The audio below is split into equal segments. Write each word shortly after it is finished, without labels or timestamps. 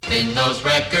spin those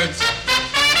records.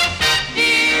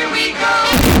 Here we go.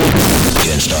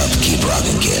 Can't stop, keep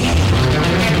rocking, kid.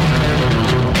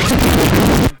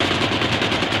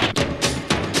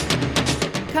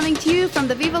 Coming to you from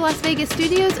the Viva Las Vegas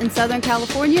studios in Southern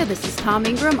California, this is Tom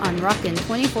Ingram on Rockin'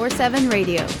 24/7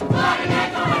 Radio.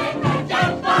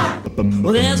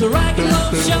 Well, there's a rock and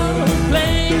roll show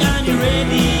playing on your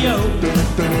radio.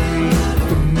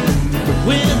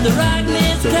 With the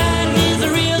rockin'est kind, he's a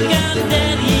real kind of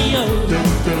daddy-o.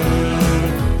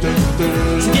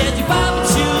 So get your poppin'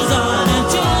 shoes on and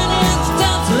tune in to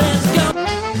town, so let's go.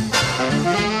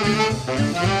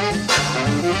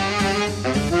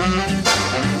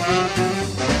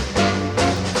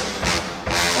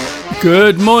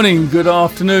 Good morning, good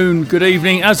afternoon, good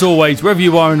evening, as always, wherever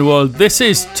you are in the world. This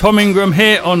is Tom Ingram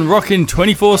here on Rockin'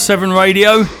 24/7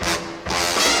 Radio.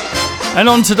 And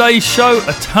on today's show,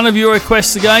 a ton of your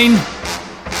requests again.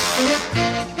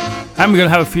 And we're going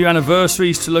to have a few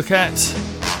anniversaries to look at.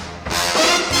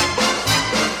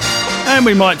 And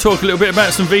we might talk a little bit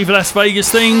about some Viva Las Vegas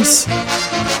things.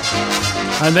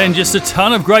 And then just a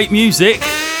ton of great music.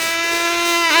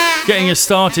 Getting us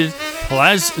started,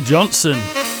 Plaz Johnson.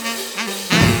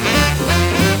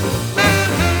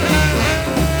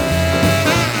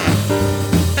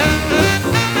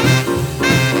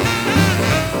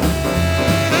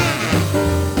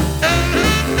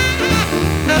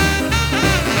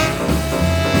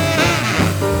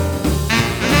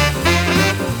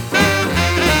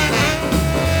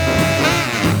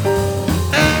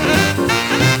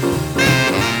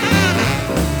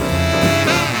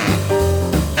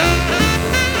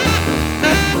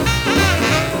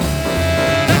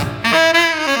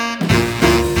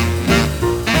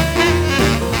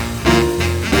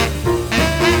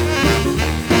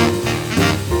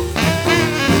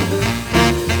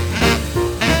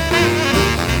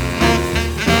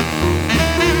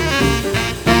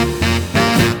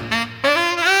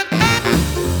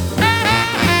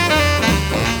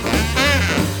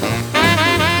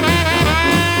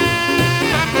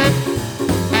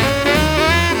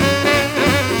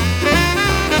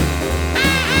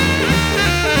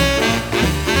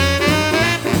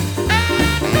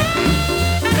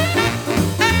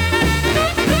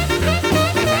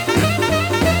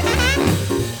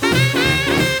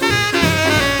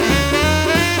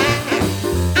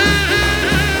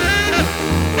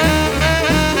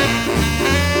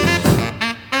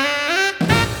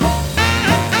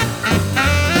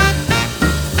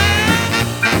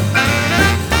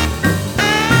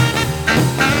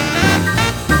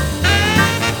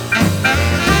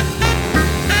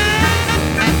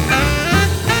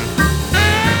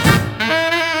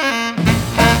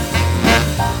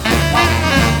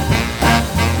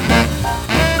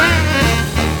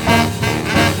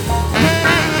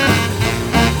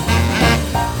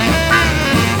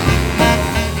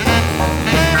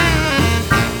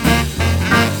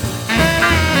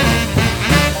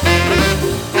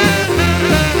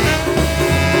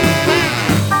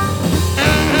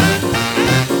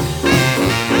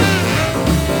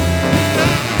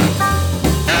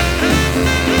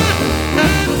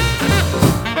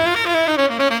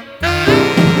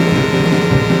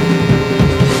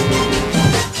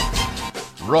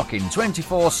 Rockin'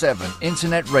 24/7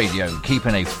 internet radio,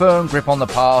 keeping a firm grip on the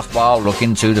past while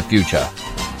looking to the future.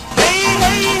 Hey,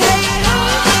 hey, hey,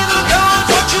 little girl,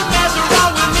 don't you mess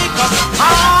around with me, 'cause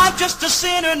I'm just a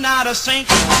sinner, not a saint.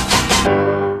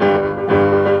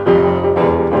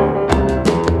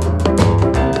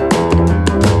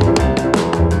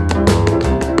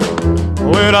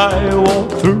 When I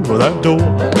walk through that door,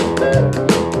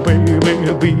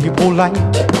 baby, be polite.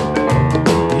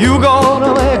 You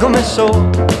gonna make me so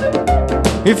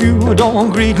if you don't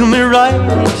greet me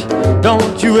right.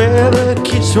 Don't you ever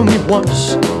kiss me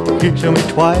once, kiss me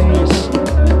twice,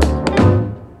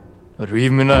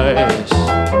 treat me nice.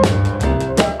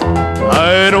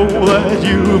 I know that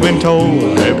you've been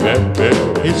told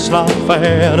it's not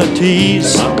fair to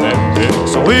tease.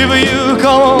 So if you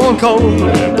come on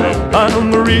cold,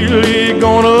 I'm really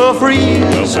gonna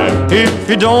freeze. If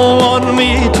you don't want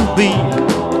me to be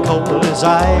cold as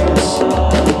ice,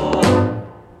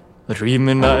 treat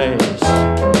me nice.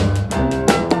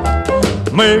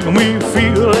 Make me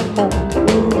feel at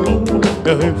home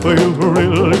if you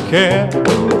really care.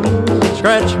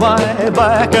 Scratch my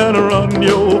back and run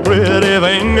your pretty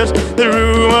fingers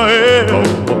through my hair.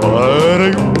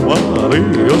 I'll be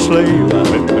your slave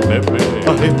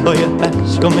if you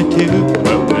ask me to.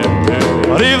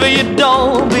 But if you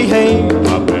don't behave,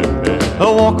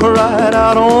 I'll walk right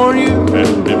out on you.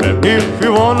 If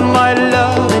you want my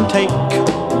love, then take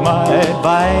my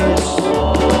advice.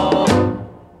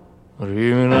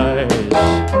 dreamy nights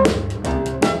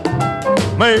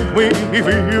make me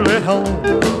feel at home.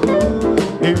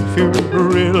 If you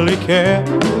really care,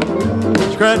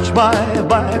 scratch my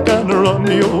back and run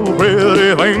your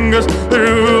pretty fingers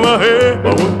through my hair.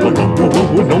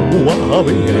 No, I'll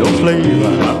be your slave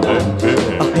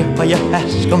if you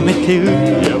ask me to.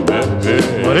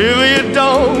 But if you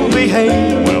don't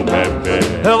behave,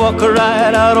 I'll walk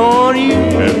right out on you.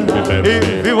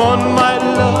 If you want my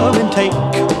love and take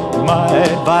my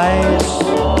advice,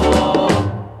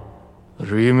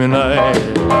 dreamy night,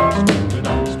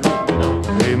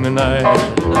 dreamy night.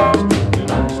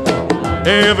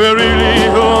 If you really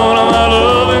want my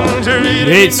loving,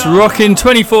 it's Rockin'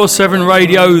 24/7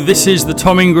 Radio. This is the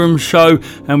Tom Ingram Show,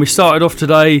 and we started off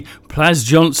today Plaz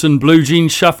Johnson, Blue Jean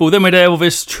Shuffle. Then we had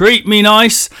Elvis, Treat Me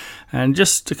Nice, and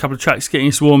just a couple of tracks getting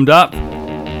us warmed up.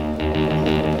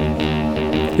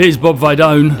 Here's Bob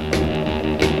Vidone.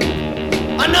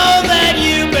 I know that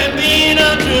you've been being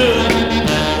untrue.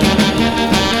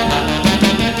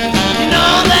 You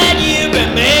know that you've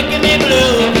been making me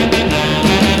blue.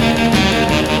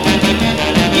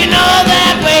 You know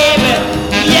that, baby.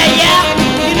 Yeah, yeah.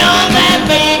 You know that,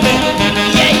 baby.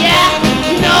 Yeah, yeah.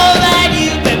 You know that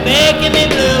you've been making me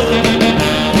blue.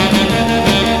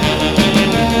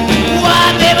 Why,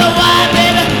 baby, why,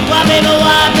 baby? Why, baby,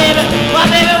 why, baby? Why,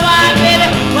 baby, why, baby?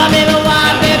 Why, baby,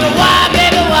 why, baby?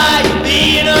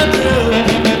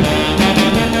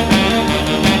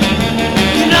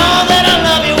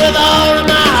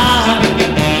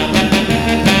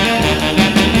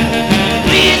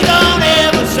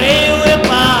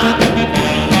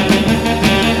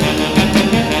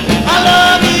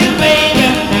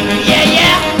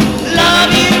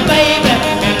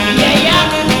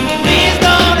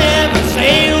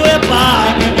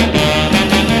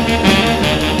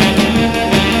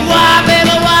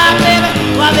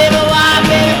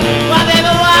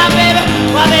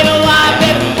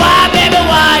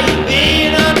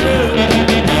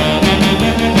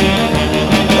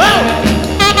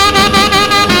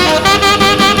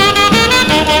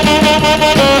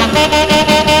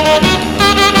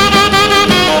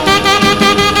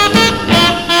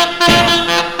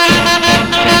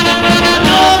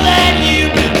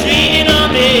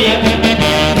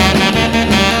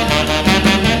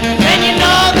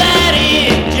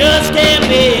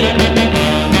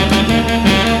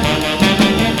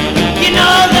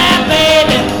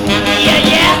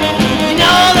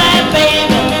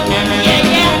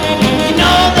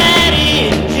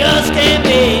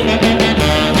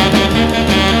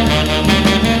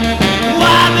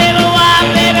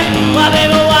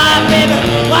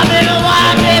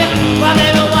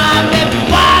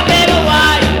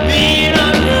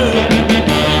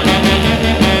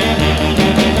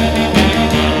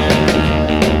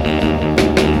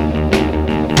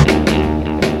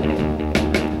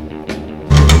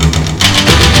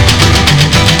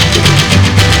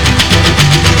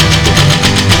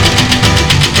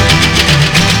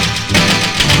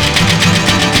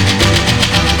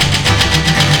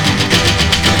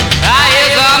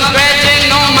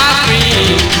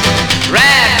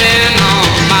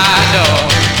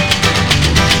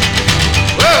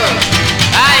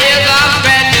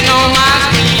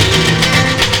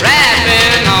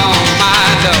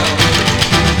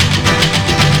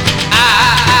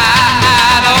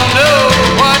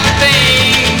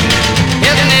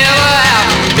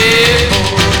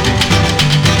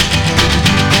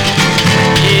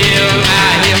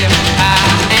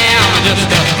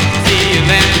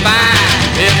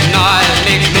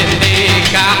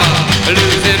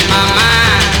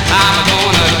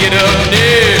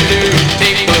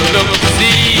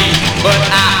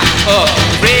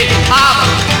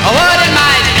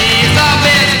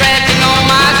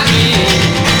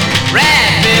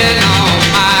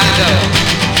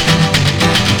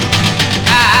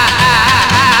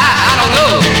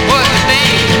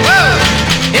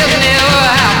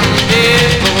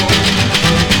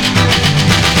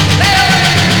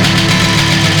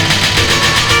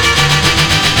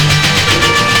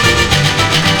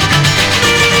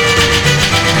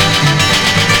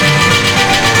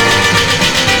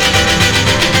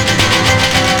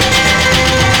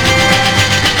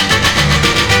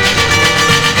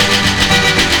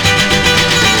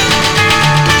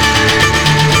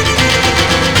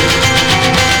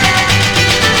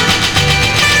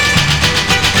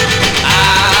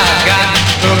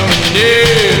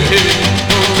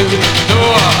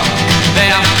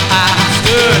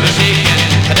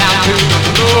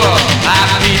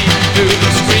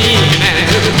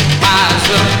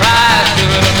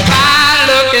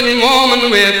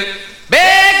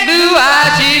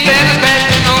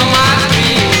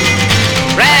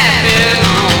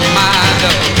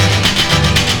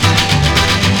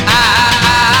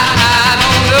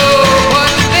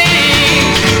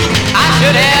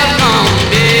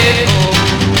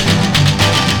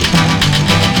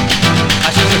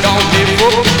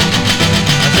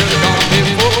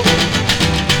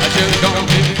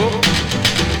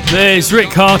 There's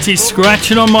Rick Harty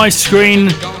scratching on my screen.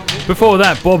 Before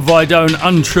that, Bob Vidone,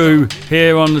 Untrue,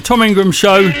 here on the Tom Ingram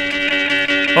Show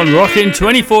on Rockin'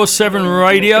 24/7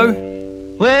 Radio.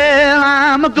 Well,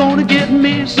 I'm gonna get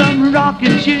me some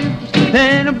rocking shoes,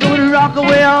 and I'm gonna rock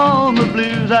away all my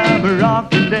blues. I'm a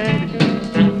rockin' daddy,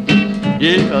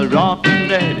 yeah, a rockin'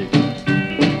 daddy.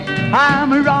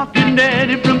 I'm a rockin'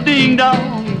 daddy from Ding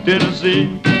Dong,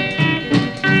 Tennessee.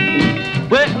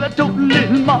 Well, I told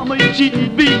little mama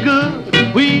she'd be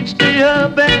good. We'd stay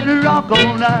up and rock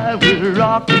all night with a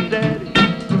rockin' daddy,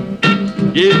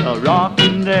 yeah, a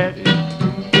rockin' daddy.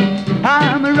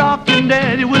 I'm a rockin'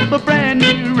 daddy with my brand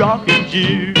new rockin'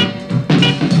 shoes.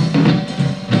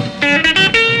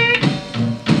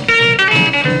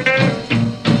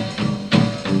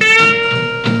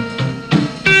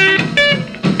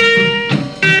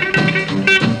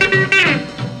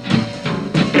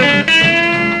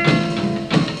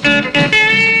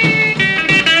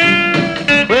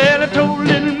 Well, I told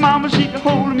little mama she could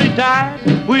hold me tight.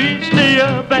 We'd stay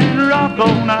up and rock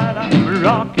all night. I'm a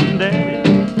rockin' daddy,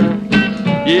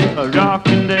 yeah, a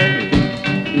rockin' daddy.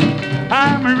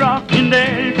 I'm a rockin'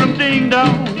 daddy from Ding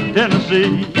Dong,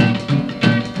 Tennessee.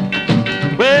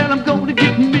 Well, I'm gonna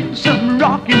get me some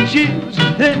rockin' shoes,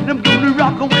 and I'm gonna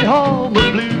rock away all my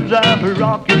blues. I'm a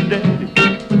rockin' daddy,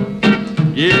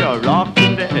 yeah, a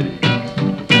rockin' daddy.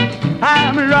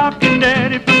 I'm a rockin'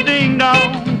 daddy from Ding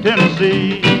Dong,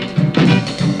 Tennessee.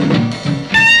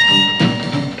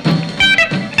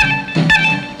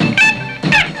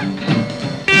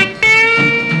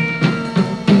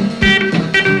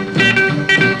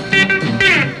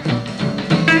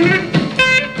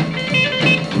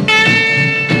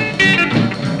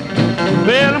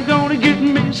 Well, I'm gonna get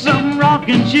me some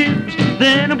rockin' shoes,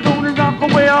 then I'm gonna rock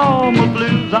away all my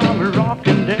blues. I'm a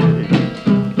rockin' daddy,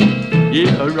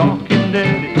 yeah, a rockin'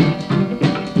 daddy.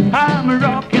 I'm a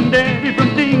rockin' daddy from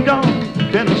Ding Dong,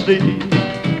 Tennessee.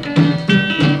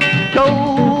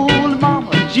 Told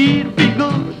mama she'd be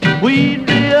good. We'd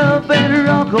be up and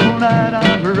rock all night.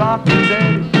 I'm a rockin'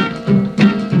 daddy,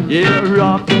 yeah, a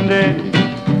rockin' daddy.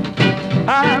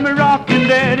 I'm a rockin'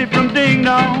 daddy from Ding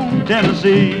Dong,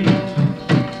 Tennessee.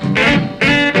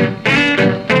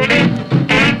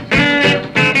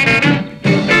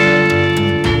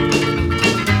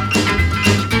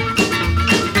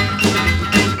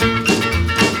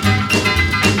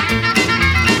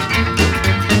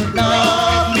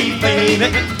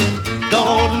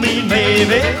 Don't mean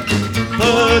maybe,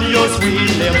 put your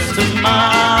sweet lips to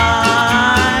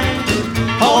mine.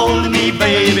 Hold me,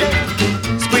 baby,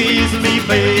 squeeze me,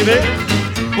 baby,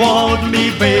 want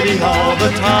me, baby, all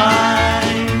the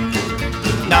time.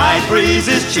 Night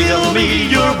breezes chill me,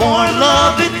 your warm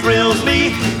love, it thrills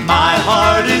me. My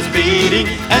heart is beating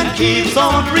and keeps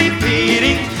on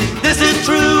repeating. This is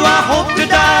true, I hope to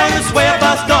die and swear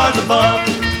by stars above.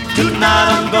 Tonight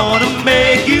I'm gonna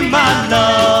make you my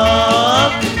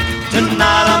love.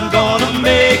 Tonight I'm gonna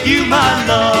make you my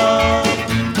love.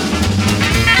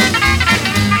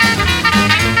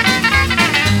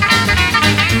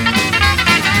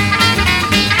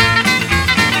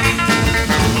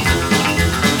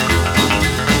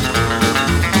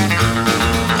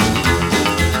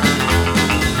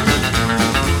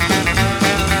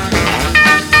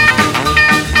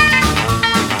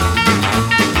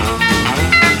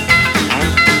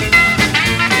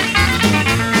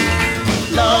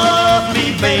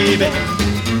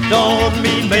 Don't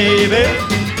mean baby,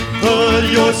 put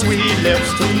your sweet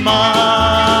lips to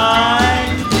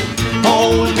mine.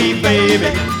 Hold me,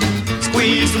 baby,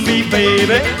 squeeze me,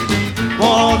 baby,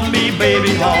 want me,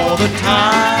 baby, all the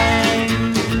time.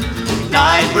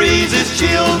 Night breezes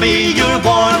chill me, your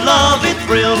warm love, it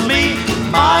thrills me.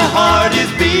 My heart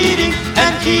is beating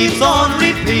and keeps on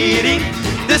repeating.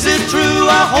 This is true,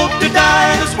 I hope to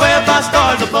die and swear by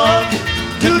stars above.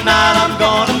 Tonight I'm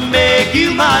gonna make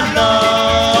you my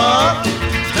love.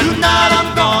 Tonight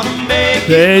I'm gonna make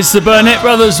you. There's the Burnett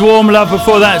Brothers, Warm Love.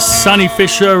 Before that, Sonny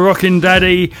Fisher, Rockin'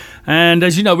 Daddy. And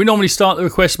as you know, we normally start the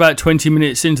request about 20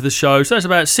 minutes into the show, so that's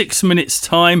about 6 minutes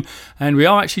time. And we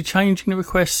are actually changing the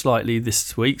request slightly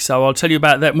this week, so I'll tell you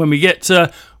about that when we get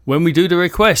to when we do the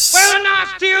requests. Well, the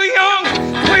night's still young,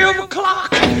 12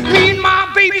 o'clock. Me and my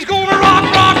baby's gonna rock,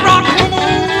 rock, rock. Come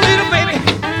on, little baby.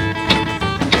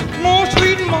 Come on,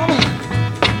 sweet mama.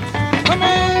 Come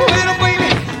on, little baby.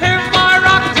 Everybody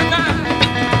rockin' tonight.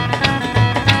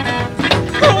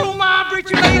 Roll my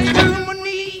britches legs to my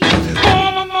knees.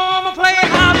 Mama, mama, play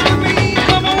house with me.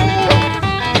 Come on.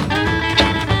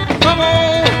 Come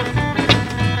on.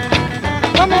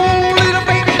 Come on, little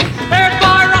baby.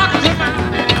 Everybody rockin' tonight.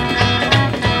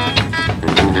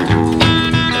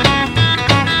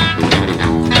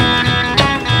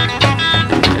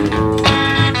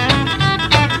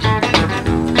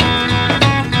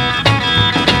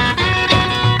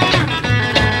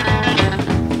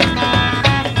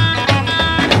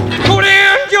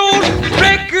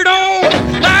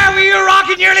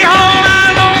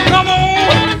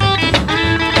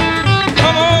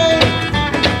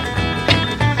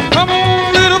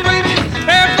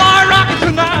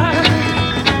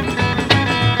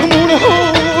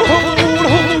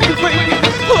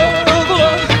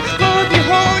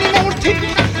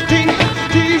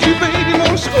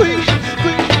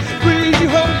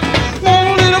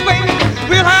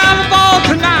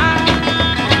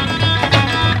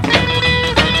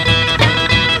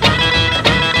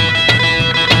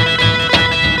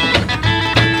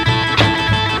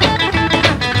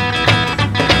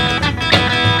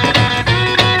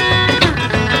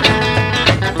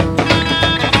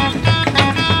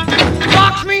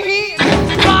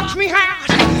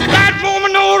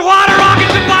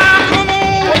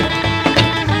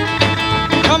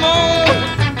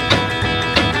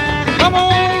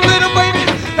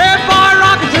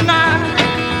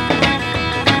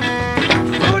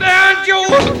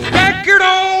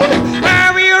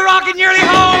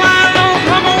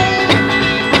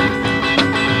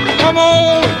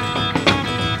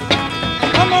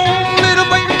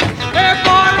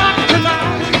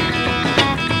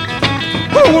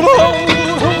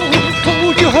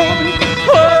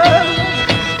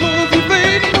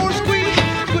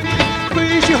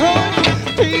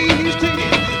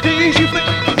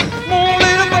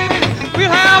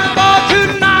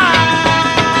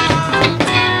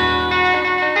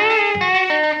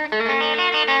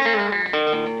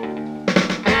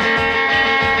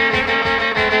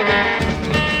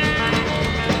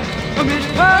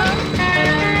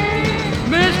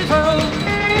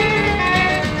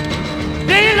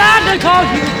 done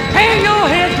called you, hang your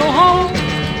head, go home.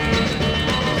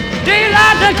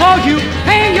 Daylight done called you,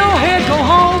 hang your head, go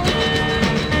home.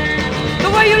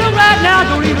 The way you look right now,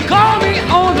 don't even call me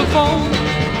on the phone.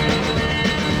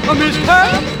 Miss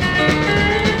Pearl,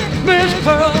 Miss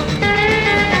Pearl.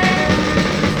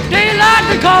 Daylight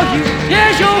done called you,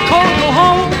 here's your coat, go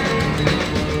home.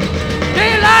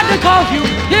 Daylight done called you,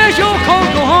 here's your coat,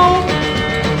 go home.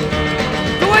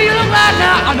 The way you look right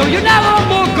now, I know you're never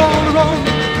more gonna roam.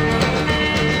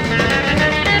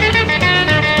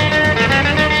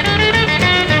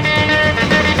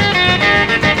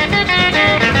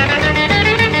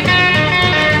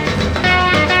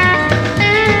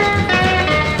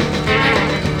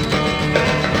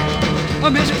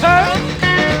 Miss Pearl,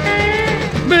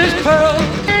 Miss Pearl.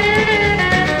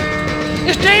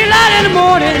 It's daylight in the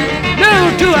morning,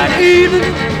 noon to an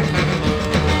evening.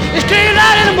 It's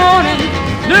daylight in the morning,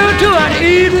 noon to an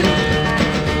evening.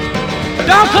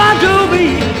 Don't come to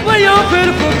me with your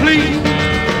pitiful plea.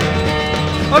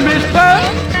 Miss Pearl,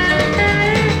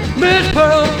 Miss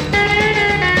Pearl.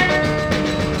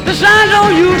 The signs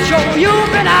on you show you've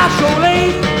been out so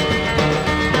late.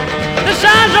 The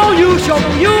signs on you show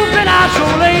you've been out so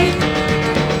late.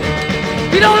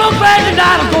 You don't look bad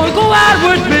tonight, I'm gonna go out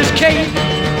with Miss Kate.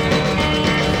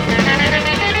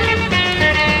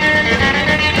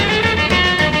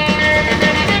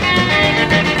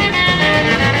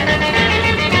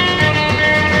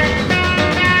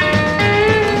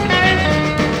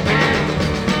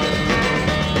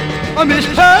 Miss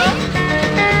Pearl,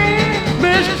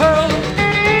 Miss Pearl.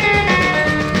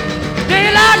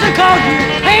 Daylight to call you,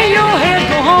 hang your head,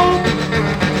 go home.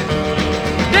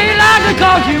 Daylight to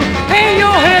call you, hang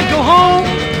your head, go home.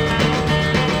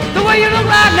 The way you look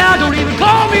right now, don't even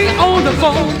call me on the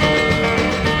phone.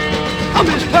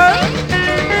 Miss Pearl,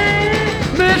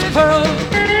 Miss Pearl.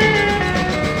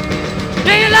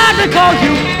 Daylight to call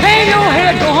you, hang your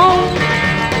head, go home.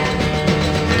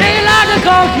 Daylight to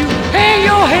call you, hang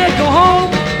your head, go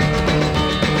home.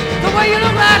 The way you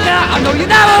look right now, I know you're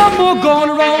never more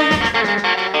gonna roam.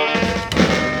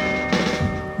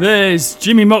 There's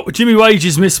Jimmy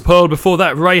Wage's Miss Pearl. Before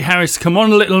that, Ray Harris, Come On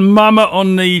Little Mama,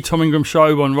 on the Tom Ingram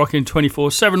Show on Rockin'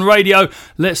 24/7 Radio.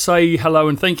 Let's say hello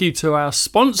and thank you to our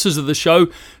sponsors of the show.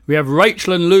 We have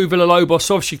Rachel and Lou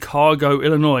Villalobos of Chicago,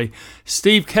 Illinois.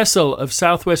 Steve Kessel of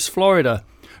Southwest Florida.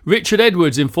 Richard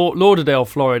Edwards in Fort Lauderdale,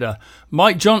 Florida.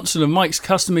 Mike Johnson of Mike's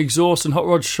Custom Exhaust and Hot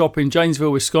Rod Shop in Janesville,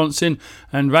 Wisconsin.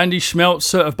 And Randy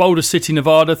Schmeltzer of Boulder City,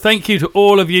 Nevada. Thank you to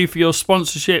all of you for your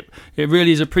sponsorship. It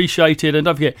really is appreciated. And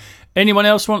don't forget, anyone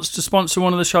else wants to sponsor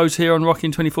one of the shows here on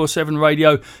Rockin' 24/7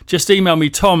 Radio, just email me,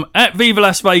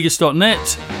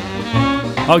 tom@vivalasvegas.net.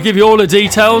 I'll give you all the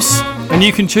details, and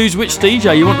you can choose which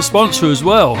DJ you want to sponsor as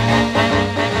well.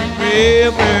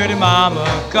 Real pretty mama,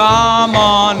 come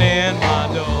on in my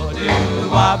door.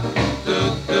 Do-wop,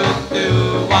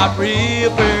 do-do-do-wop.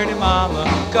 Real pretty mama,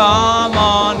 come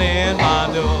on in my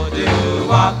door.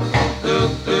 Do-wop,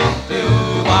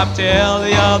 do-do-do-wop. Tell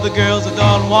the other girls I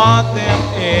don't want them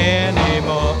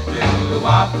anymore.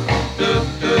 Do-wop,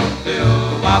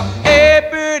 do-do-do-wop. Hey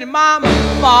pretty mama,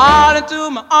 fall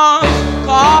into my arms.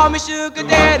 Call me sugar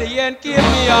daddy and give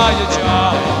me all your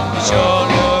charms. You sure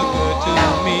look good to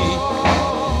me.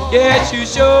 Yes, you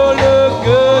sure look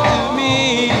good to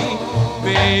me.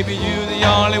 Baby, you the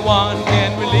only one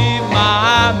can relieve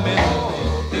my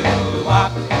misery.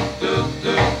 Do-wop,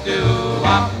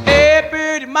 do-do-do-wop. Hey,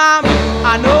 pretty mama,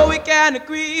 I know we can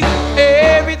agree.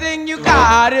 Everything you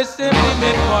got is simply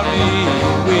meant for me.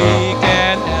 We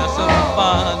can have some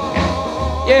fun.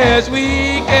 Yes,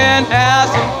 we can have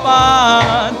some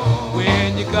fun.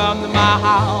 When you come to my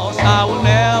house, I will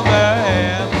never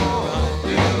ever run.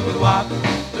 Do-wop.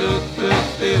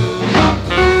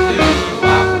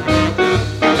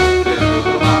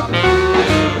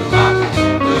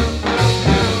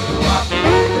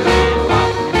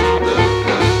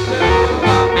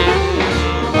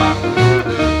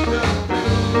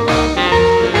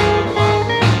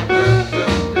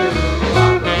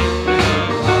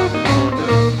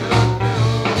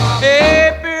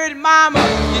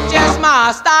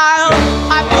 Style,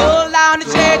 I pull down the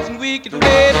shades and we can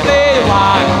play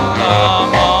while you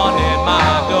come on in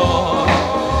my door.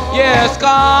 Yes,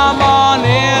 come on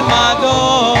in my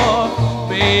door.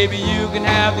 Baby, you can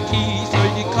have the key so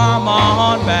you come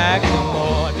on back some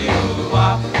more.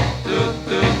 Do-wop,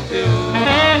 do-do-do.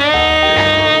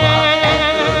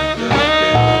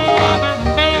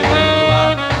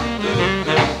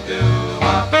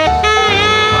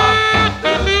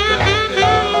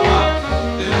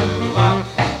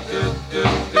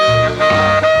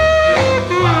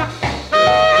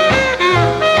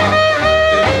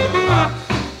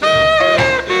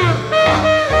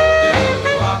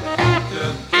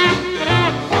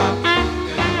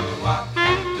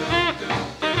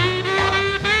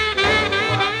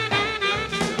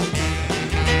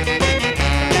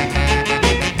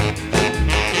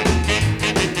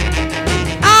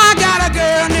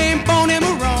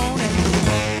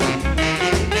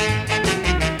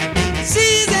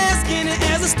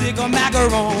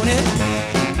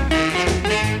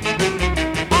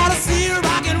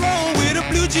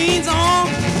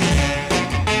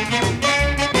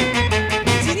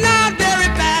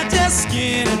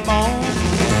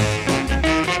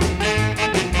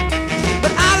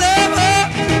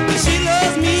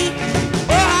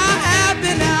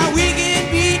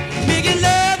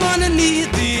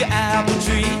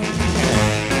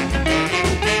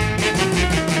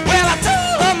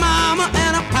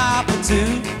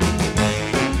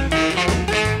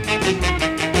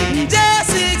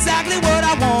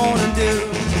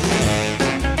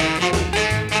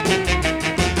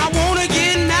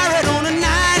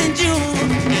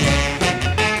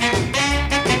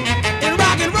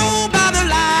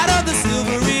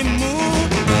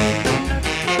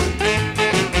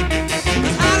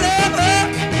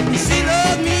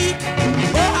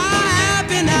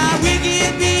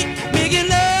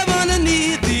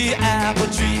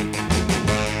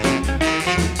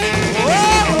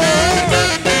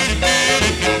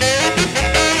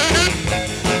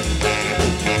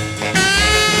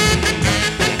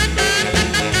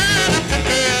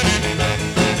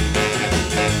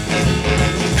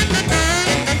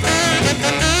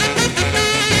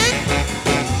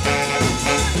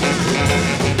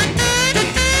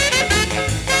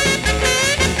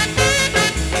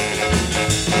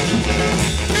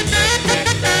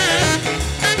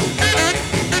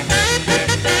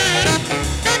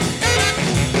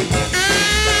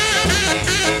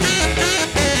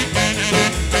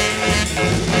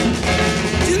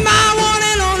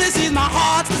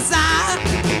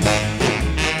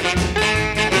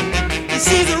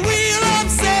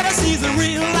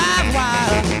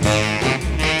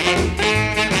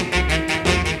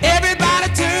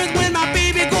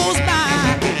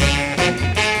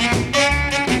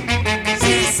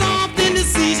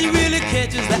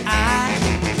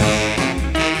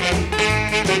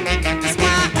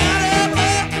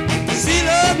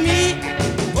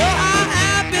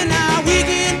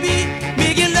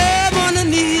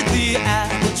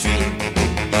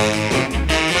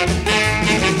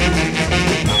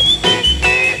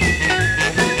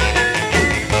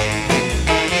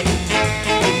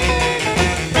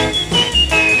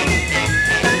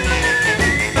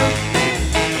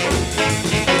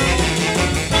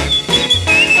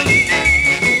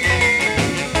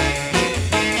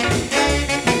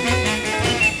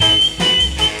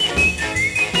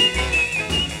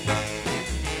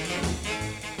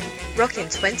 Rockin'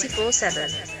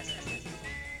 24/7.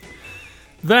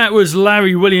 That was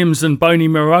Larry Williams and Boney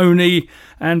Maroney,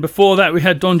 and before that we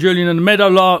had Don Julian and the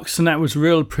Meadowlarks, and that was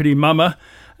Real Pretty Mama.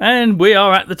 And we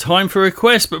are at the time for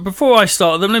requests, but before I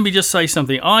start them, let me just say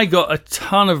something. I got a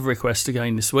ton of requests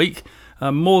again this week,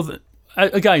 more than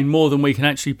we can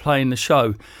actually play in the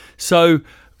show. So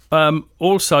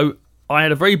also, I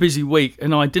had a very busy week,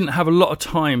 and I didn't have a lot of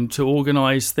time to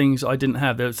organise things I didn't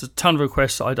have. There's a ton of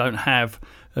requests that I don't have.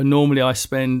 And normally I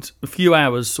spend a few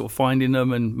hours sort of finding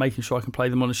them and making sure I can play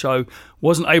them on the show.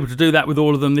 Wasn't able to do that with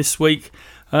all of them this week.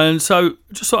 And so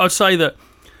just thought I'd say that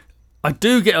I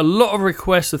do get a lot of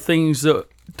requests of things that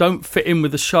don't fit in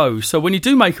with the show. So when you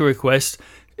do make a request,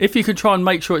 if you can try and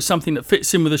make sure it's something that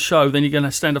fits in with the show, then you're going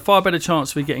to stand a far better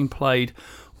chance of it getting played.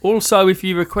 Also, if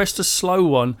you request a slow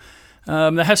one,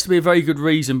 there has to be a very good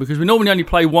reason, because we normally only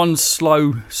play one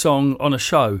slow song on a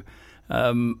show.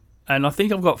 And I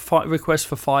think I've got 5 requests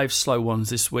for 5 slow ones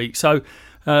this week. So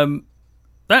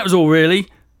that was all really.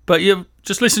 But you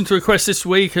just listen to requests this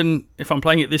week, and if I'm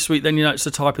playing it this week, then you know it's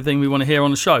the type of thing we want to hear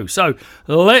on the show. So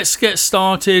let's get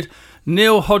started.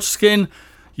 Neil Hodgkin,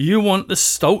 you want the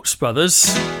Stoltz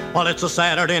Brothers. Well, it's a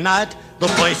Saturday night, the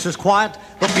place is quiet,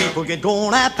 the people get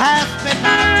going at past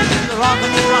midnight. The rock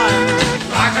and roll ride,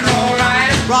 rock and roll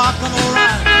ride, rock and roll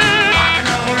ride, rock and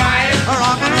roll ride,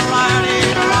 rock and roll ride,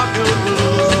 ain't a rock and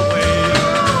roll away.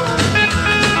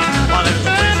 Well, there's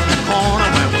a place in the corner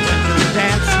where we went to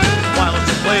dance. While it's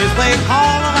a place they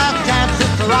call a lap dance,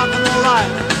 it's a rock and roll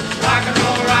ride, rock and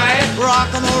roll ride,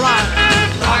 rock and roll ride,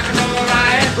 rock and roll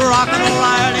ride, rock and roll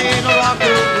ride, ain't a rock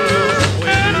and roll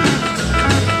away.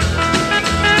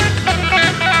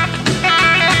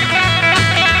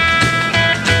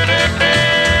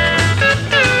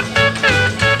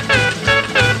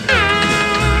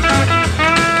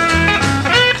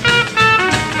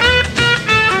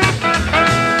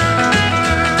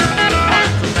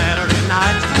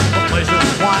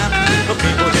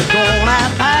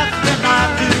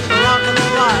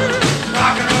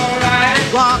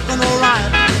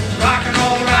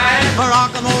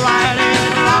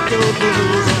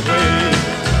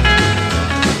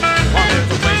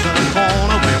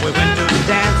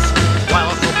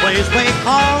 They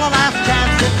call a last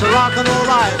chance, it's a rock and roll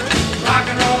ride, rock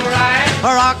and roll ride,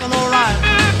 a rock and roll ride,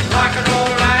 rock and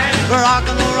roll ride, a rock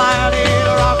and roll ride, ain't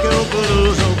a rock and roll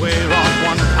blues away, rock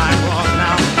one time, rock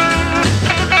now.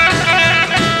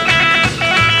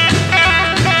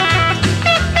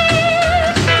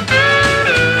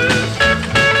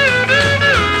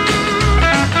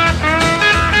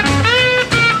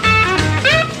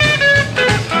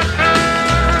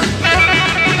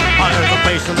 There's a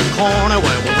place in the corner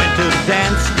where we went to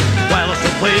dance. Well, it's a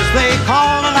place they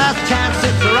call a last chance.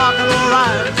 It's a rock and roll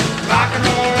ride, rock and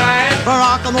roll ride, a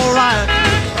rock and roll ride,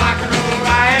 rock and roll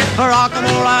ride, a rock and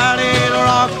roll ride, ain't a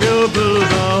rock your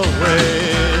blues away.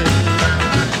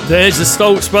 There's the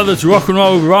Stoltz Brothers Rock and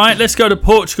Roll Right. Let's go to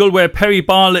Portugal, where Perry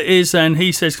Bartlett is, and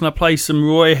he says, can I play some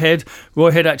Roy Head?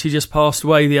 Roy Head actually just passed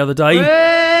away the other day.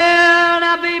 Well,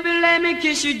 now baby, let me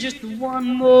kiss you just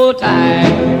one more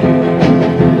time.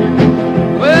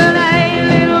 Well, hey,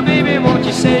 little baby, won't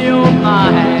you say you're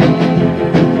mine?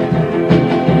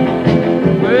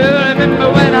 Well,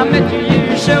 remember when I met you,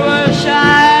 you sure were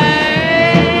shy.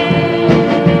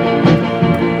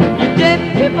 You did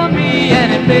it for me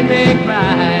and it made me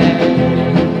cry.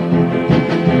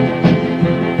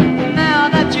 Now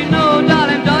that you know,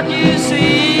 darling, don't you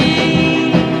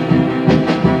see?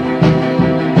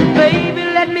 Baby,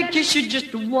 let me kiss you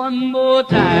just one more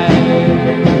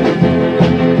time.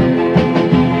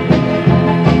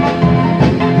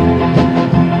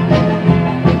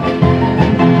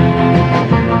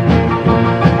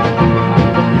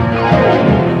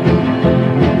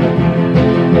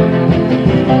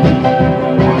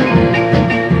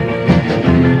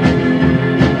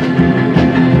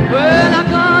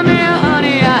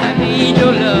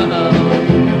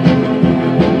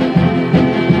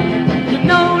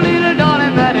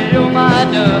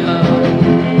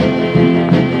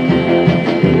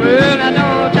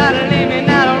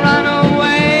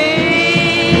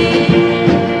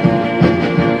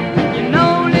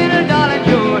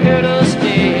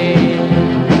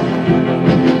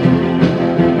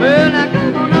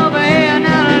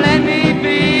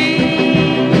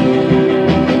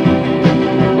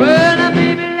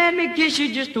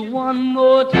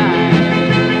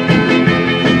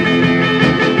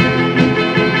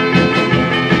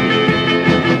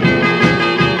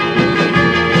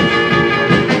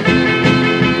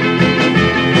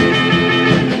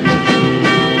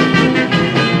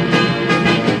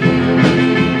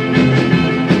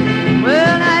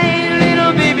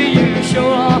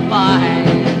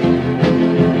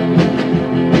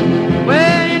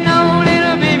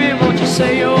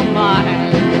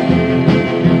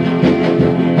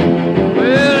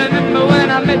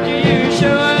 met you, you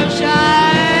sure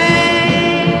shine.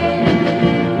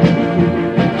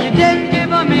 You didn't give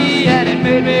for me and it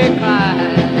made me cry.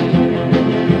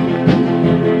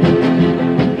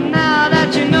 Now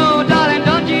that you know, darling,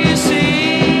 don't you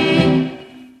see?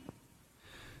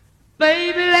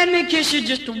 Baby, let me kiss you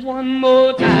just one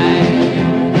more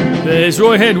time. There's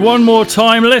Roy Head one more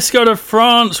time. Let's go to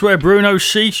France where Bruno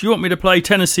Sheesh, you want me to play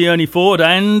Tennessee Ernie Ford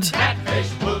and... Catfish,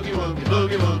 boogie, woogie,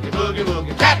 boogie, woogie, boogie,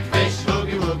 woogie. Catfish,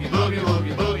 boogie, woogie, boogie,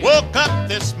 woogie, boogie. Woke up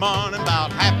this morning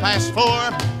about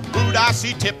 4:30. Who'd I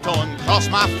see tiptoeing across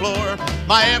my floor?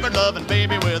 My ever-loving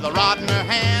baby with a rod in her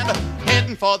hand,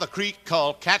 heading for the creek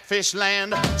called Catfish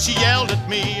Land. She yelled at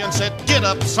me and said, "Get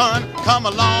up, son, come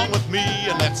along with me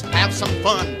and let's have some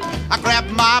fun." I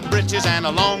grabbed my britches and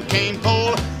a long cane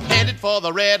pole, headed for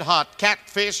the red-hot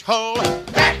catfish hole.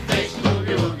 Catfish,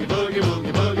 boogie, woogie, boogie,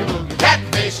 woogie, boogie, woogie.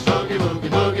 Catfish, boogie, woogie,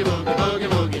 boogie, woogie, boogie,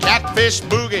 woogie. Catfish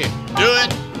boogie, do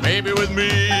it, baby, with me.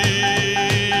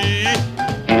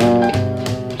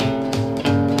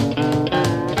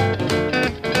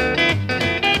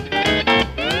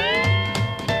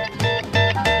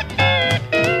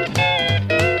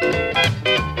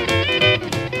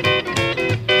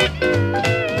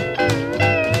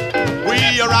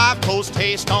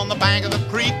 Post-haste on the bank of the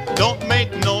creek. Don't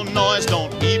make no noise,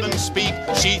 don't even speak.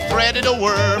 She threaded a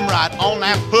worm right on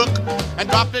that hook and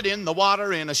dropped it in the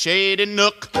water in a shady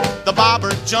nook. The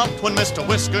bobber jumped when Mr.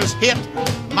 Whiskers hit.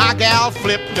 My gal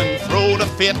flipped and throwed a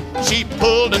fit. She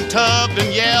pulled and tugged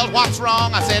and yelled, "What's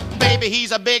wrong?" I said, "Baby,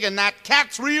 he's a big and that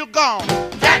cat's real gone."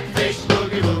 Catfish,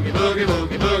 boogie, boogie, boogie,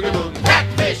 boogie, boogie, boogie.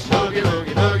 Catfish, boogie,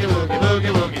 boogie, boogie, boogie,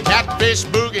 boogie, boogie. Catfish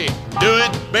boogie, do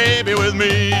it, baby, with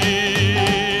me.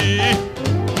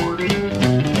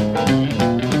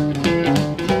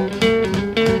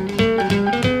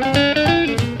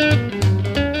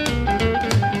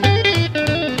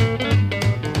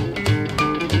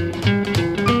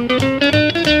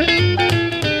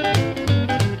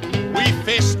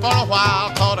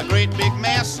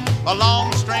 A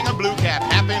long string of blue cap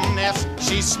happiness.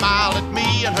 She smiled at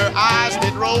me and her eyes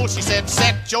did roll. She said,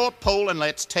 "Set your pole and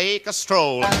let's take a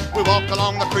stroll." We walked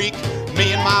along the creek,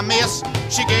 me and my miss.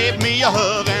 She gave me a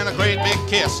hug and a great big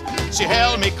kiss. She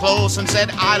held me close and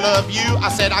said, "I love you." I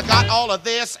said, "I got all of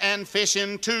this and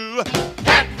fishing too."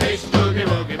 Catfish, boogie,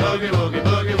 woogie, boogie, woogie,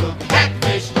 boogie, woogie.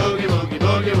 Catfish, boogie, woogie,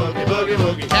 boogie, woogie, boogie,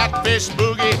 woogie. Catfish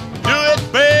boogie, do it,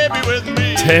 baby, with me.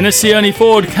 Tennessee Ernie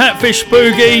Ford, Catfish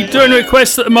Boogie. Doing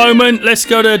requests at the moment. Let's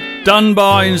go to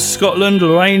Dunbar in Scotland.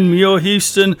 Lorraine Muir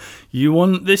Houston, you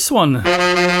want this one?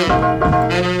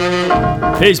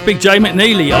 Here's Big J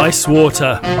McNeely, Ice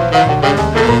Water.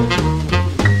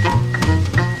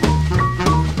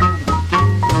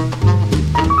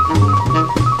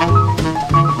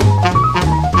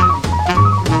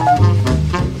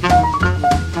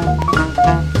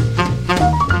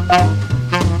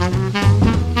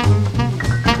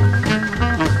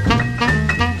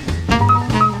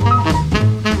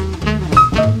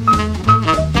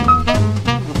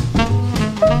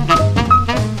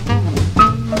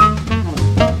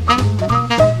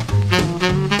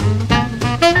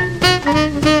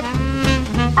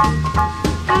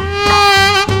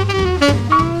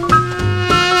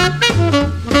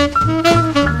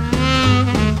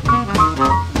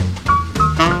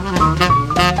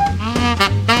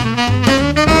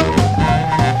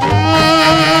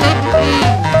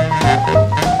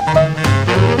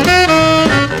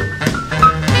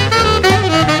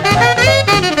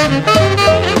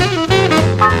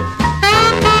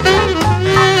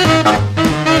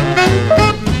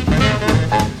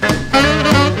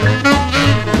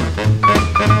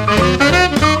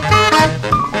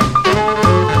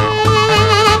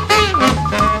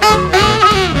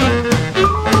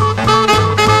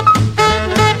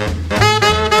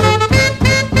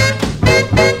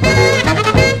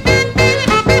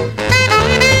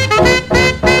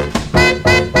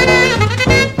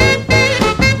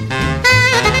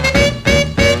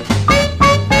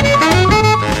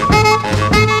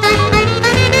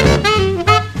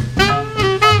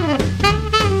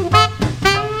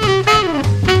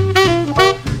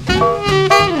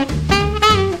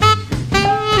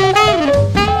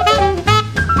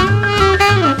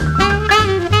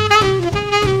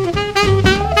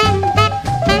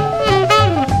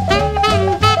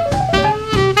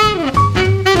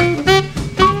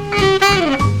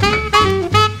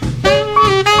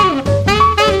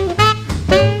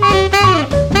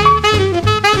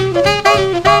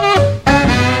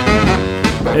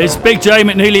 It's Big J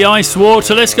McNeely, Ice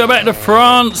Water. Let's go back to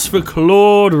France for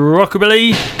Claude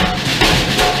Rockabilly.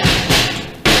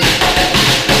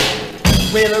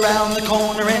 Well, around the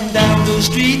corner and down the street,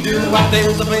 street,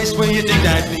 there's a place where you dig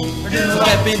that beat.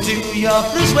 Step into your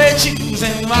blue suede shoes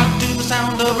and rock to the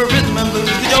sound of a rhythm and blues.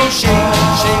 Cause you're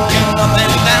shaking up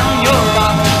and down, you're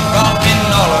rocking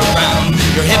all around.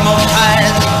 You're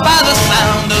hypnotized by the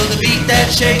sound of the beat that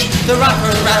shakes the rock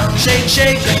around. Shake,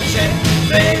 shake, shake, shake,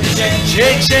 baby, shake,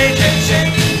 shake, shake,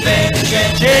 shake, baby,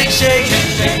 shake, shake, shake,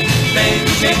 shake, baby,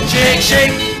 shake, shake,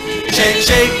 shake, shake,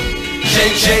 shake,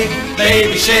 shake, shake,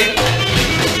 baby, shake.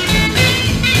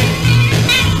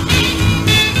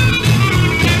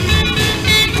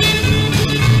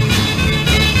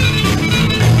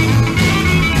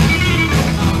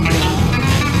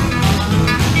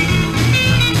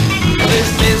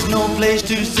 No place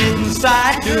to sit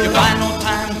inside. You find no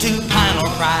time to pine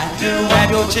or cry. Grab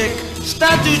your chick,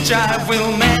 start to jive.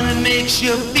 Well, man, it makes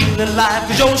you feel alive.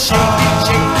 Cause you're shaking,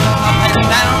 shaking up and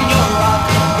down. You're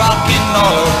rocking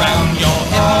all around. You're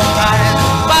hypnotized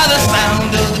by the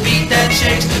sound of the beat that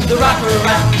shakes the rock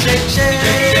around. Shake, shake,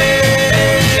 shake,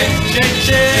 shake,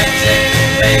 shake,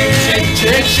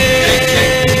 shake, shake,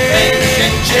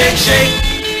 shake,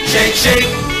 shake, shake,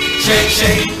 shake,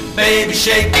 shake, baby,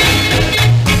 shake.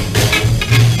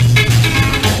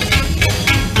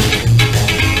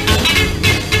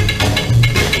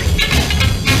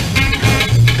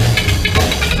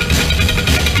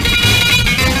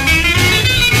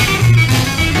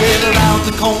 Around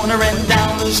the corner and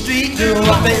down the street, there's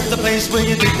a place where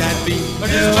you dig that beat.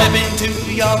 Step into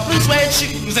your blue suede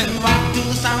shoes and rock to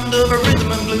the sound of a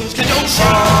rhythm and blues. Cause you're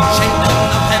shaking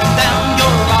up and down,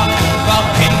 you're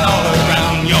rocking all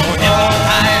around. You're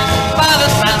hypnotized by the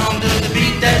sound of the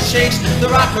beat that shakes the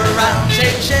rock around.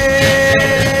 Shake, shake,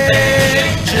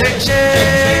 shake, shake, shake,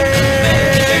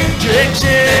 shake,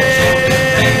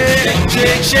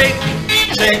 shake,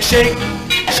 shake, shake,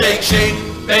 shake, shake,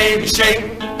 baby, shake.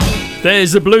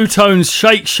 There's the Blue Tones,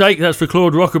 Shake Shake, that's for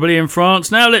Claude Rockabilly in France.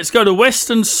 Now let's go to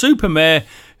Western Supermare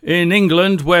in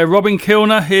England, where Robin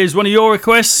Kilner, here's one of your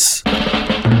requests. To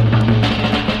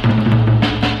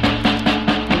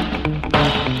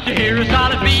hear a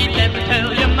solid beat, let me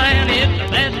tell you, man, it's the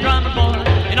best drummer boy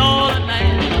in all the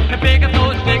land. To pick up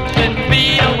those sticks and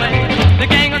beat away, the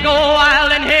gang will go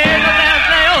wild and hear the band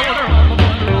say, oh,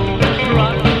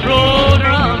 rock and roll,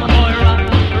 drum boy, rock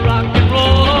and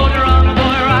roll, drum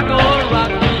boy, rock and roll,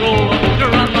 rock and roll,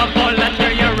 drum boy, let's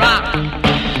hear you rock.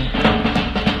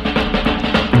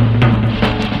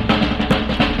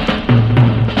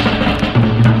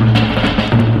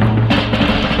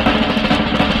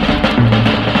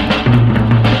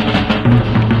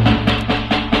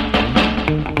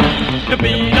 The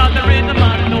beat of the rhythm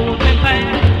on an open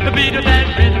pan, the beat of that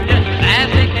rhythm just as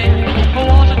they can. For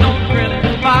waltzes don't really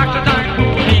rock the darn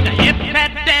cool. He's a hip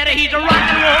fat daddy, he's a rock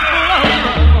and roll fool.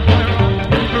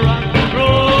 Rock and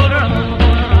roll,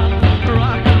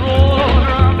 rock and roll,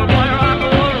 rock and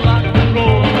roll, rock and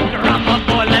roll, drum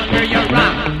boy, let's hear you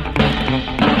rock.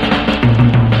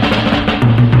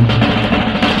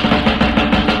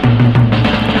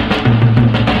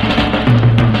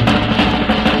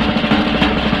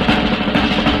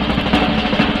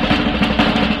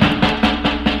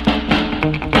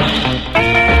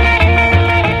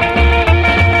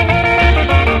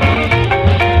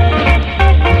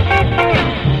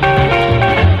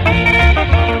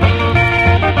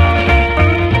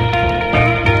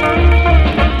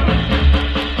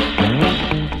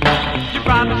 You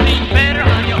probably seen better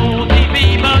on your old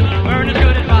TV, but burn as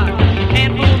good as rock. You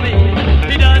can't fool me.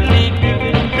 He doesn't need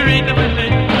music to read the with me.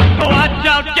 Oh, watch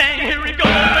out, gang, here he goes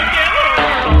again.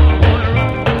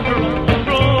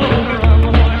 Roll, drum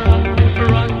boy,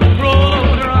 rock and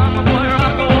roll, drum boy,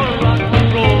 rock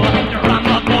and roll, drum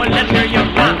boy, let's hear you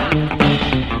rock.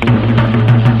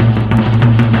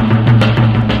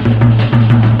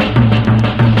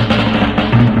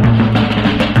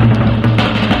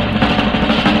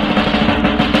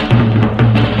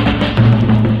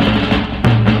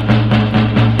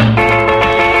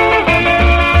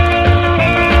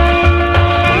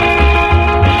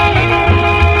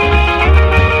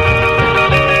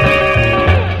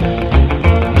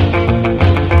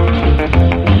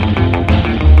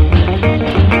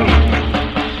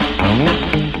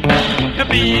 The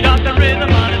beat of the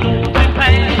rhythm on an open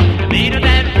pan, the beat of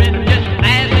that rhythm just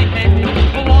as they can.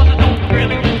 For waltzes don't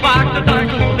really rock the darn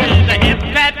cool. He's a hip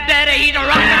fat daddy, he's a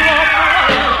rock and roll.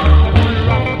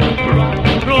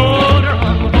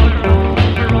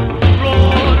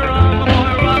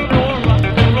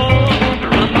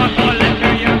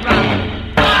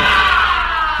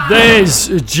 There's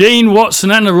Gene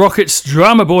Watson and the Rockets,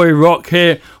 Drummer Boy Rock,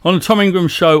 here on the Tom Ingram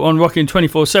Show on Rockin'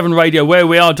 24/7 Radio, where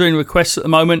we are doing requests at the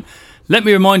moment. Let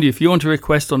me remind you, if you want to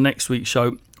request on next week's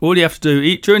show, all you have to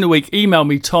do during the week, email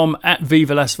me,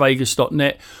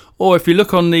 tom@vivalasvegas.net, or if you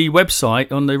look on the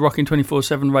website, on the Rockin'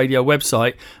 24/7 radio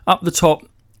website, up the top,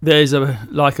 there's a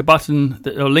button,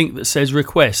 a link that says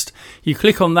request. You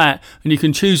click on that and you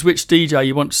can choose which DJ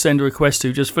you want to send a request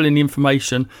to. Just fill in the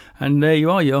information and there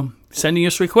you are, you're sending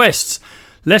us requests.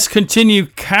 Let's continue.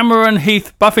 Cameron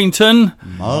Heath Buffington.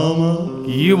 Mama,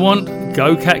 you want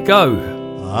Go Cat Go.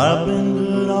 I've been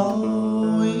good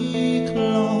all week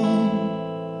long,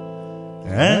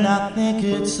 and I think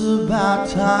it's about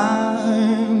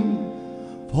time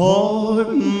for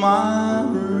my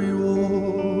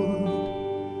reward.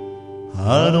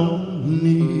 I don't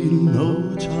need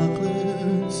no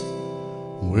chocolates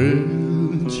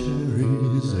with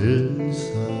cherries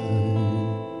inside.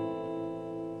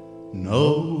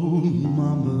 No,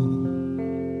 mama,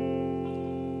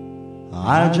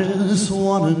 I just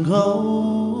wanna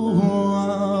go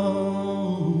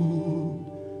out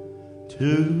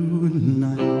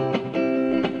tonight.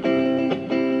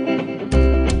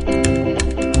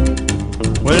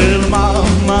 Well,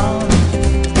 mama,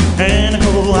 and I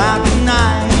go out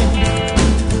tonight.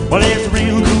 Well, it's a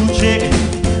real cool chick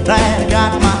that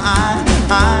got my eye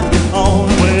on.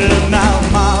 Well, now,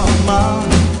 mama,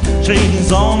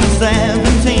 she's only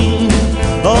 17.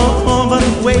 Oh, but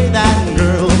the way that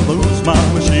girl moves,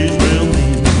 mama, she's real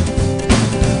mean.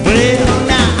 Well,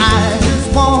 now I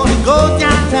just wanna go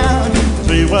downtown,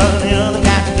 see what the other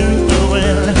guys do.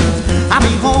 Well, I'll be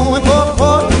home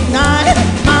for tonight.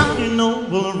 You know,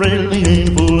 well, I really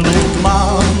ain't fooling with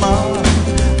mama.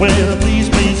 Well, please,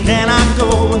 can I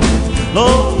go?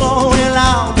 Lord, well,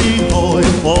 I'll be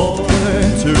going for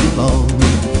too long.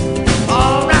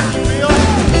 All right.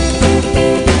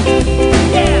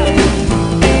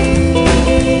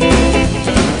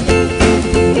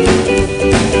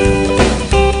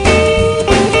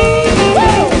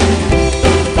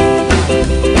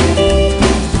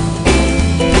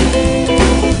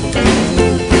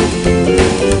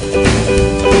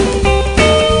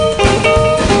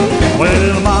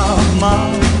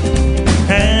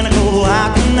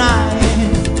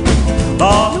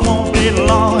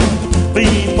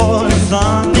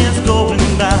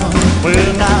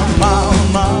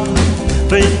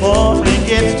 Before it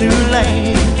gets too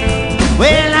late,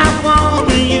 well, I want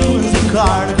to use the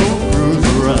car to go cruise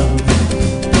around.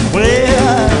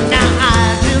 Well, now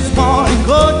I just want to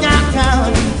go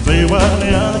downtown, see what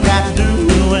the other guys do.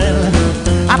 Well,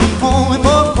 I'll be home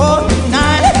for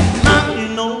tonight. You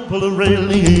know, well, I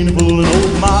really ain't fooling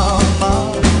old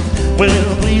mama.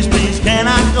 Well, please, can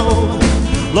I go?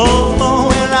 Lord,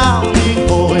 well, I'll be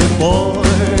going for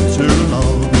too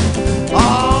long.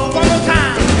 Oh, one more time.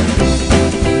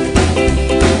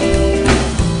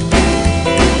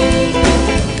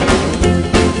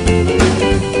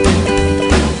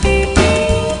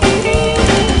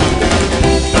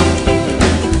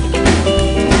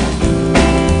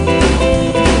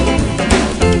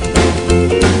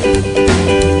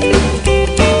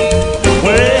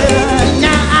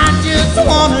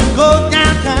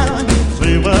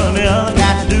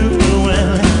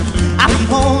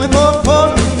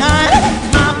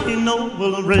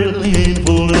 Really ain't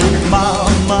fooling with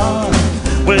mama.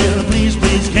 Well, please,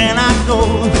 can I go?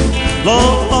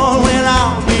 Lord, well,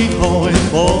 I'll be going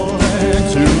for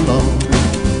too long.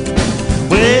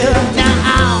 Well, now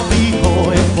I'll be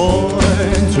going for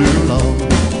too long.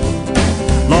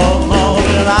 Lord,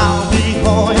 well, I'll be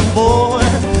going for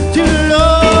too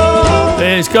long.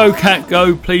 There's Go Cat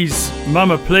Go, please,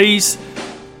 mama, please.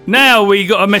 Now we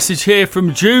got a message here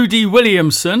from Judy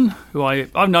Williamson, who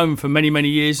I've known for many, many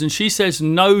years, and she says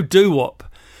no doo-wop.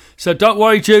 So don't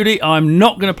worry, Judy, I'm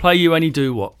not going to play you any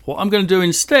doo-wop. What I'm going to do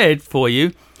instead for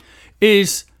you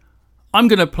is I'm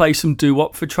going to play some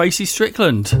doo-wop for Tracy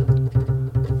Strickland.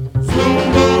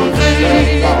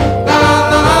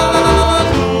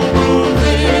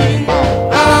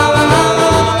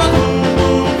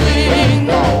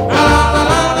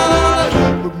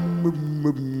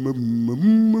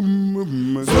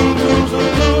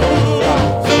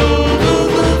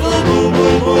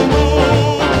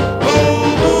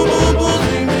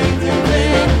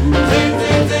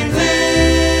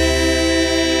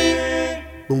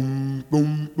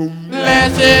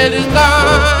 Last year this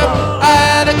time I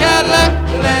had a Cadillac.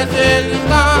 Last year this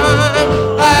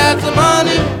time I had some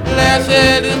money. Last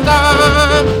year this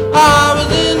time I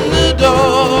was in the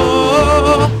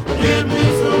door. Give me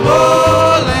some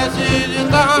more. Last year this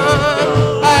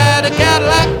time I had a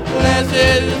Cadillac. Last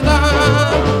year this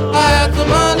time I had some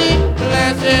money.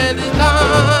 Last year this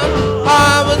time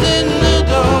I was in the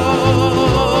door.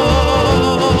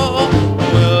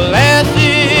 Well, last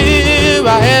year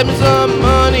I had me some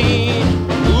money.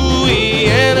 Ooh,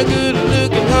 and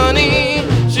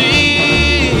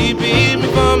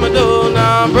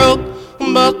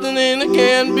busting in, I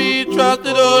can't be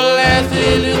trusted. Oh, last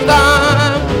city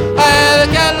time, I had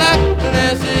a Cadillac.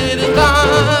 Last city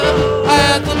time, I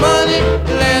had some money.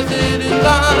 Last city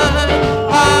time,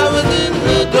 I was in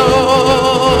the door.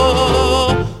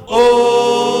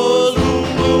 Oh, zoom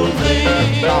boom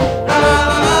zing, la la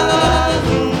la la,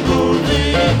 zoom boom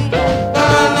zing, la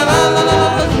la la la la,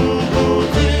 zoom boom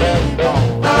zing, la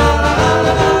la la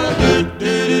la la, do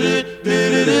do do do do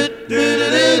do do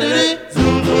do do,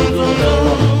 zoom zoom zoom zoom,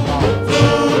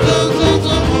 zoom zoom zoom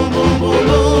zoom, boom boom boom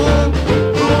boom,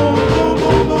 boom boom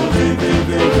boom boom, zing zing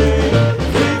zing zing,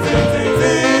 zing zing zing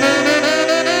zing.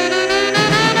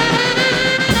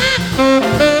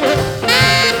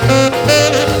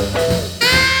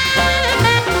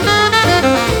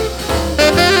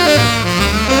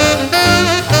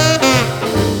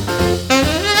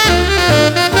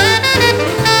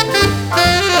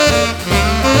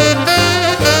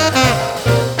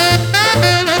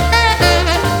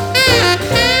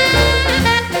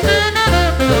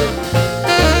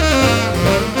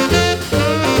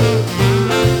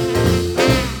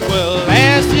 Well,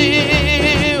 last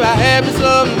year I had me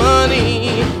some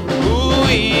money,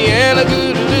 ooh-wee, and a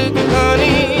good-looking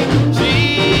honey.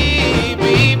 She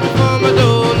beat before my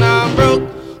door, now I'm broke,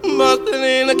 busted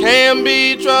in, I can't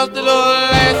be trusted. Oh,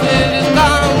 last year it's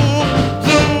gone.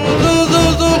 Zoom, zoom,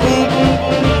 zoom, zoom, boom,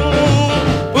 boom,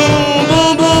 boom, boom,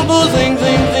 boom, boom, boom, zing,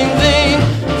 zing, zing, zing,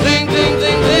 zing, zing,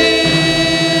 zing, zing.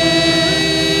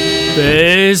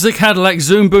 There's the Cadillac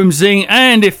Zoom Boom Zing,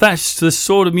 and if that's the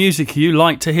sort of music you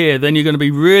like to hear, then you're going to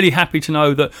be really happy to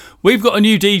know that we've got a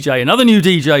new DJ, another new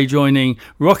DJ joining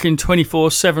Rockin'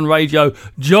 24/7 Radio,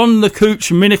 John the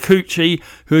Cooch Minicucci,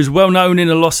 who is well known in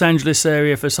the Los Angeles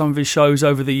area for some of his shows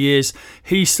over the years.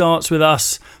 He starts with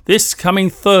us this coming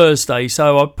Thursday,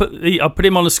 so I'll put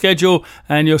him on the schedule,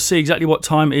 and you'll see exactly what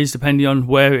time it is depending on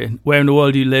where in the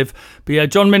world you live. But yeah,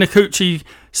 John Minicucci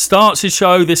starts his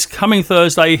show this coming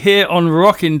Thursday here on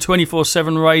Rockin'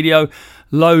 24/7 Radio.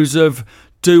 Loads of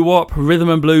doo-wop, rhythm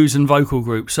and blues and vocal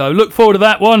groups. So look forward to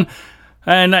that one.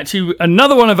 And actually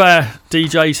another one of our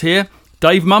DJs here,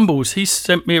 Dave Mumbles, he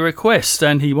sent me a request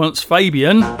and he wants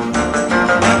Fabian.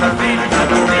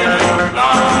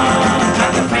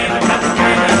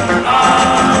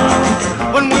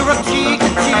 When we were cheek to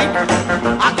cheek,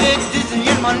 I get dizzy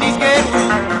and my knees get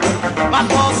weak. My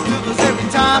pulse quivers every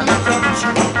time I touch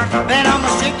you. Then I'm a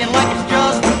shaking like it's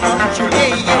just a puncher.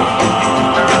 Yeah, yeah.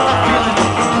 I got the feeling.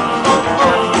 Oh,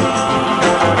 oh.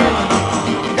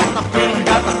 Got the feeling.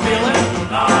 Got the feeling.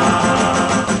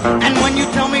 And when you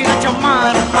tell me that you're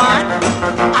mine,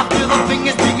 I feel the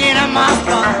fingers digging in my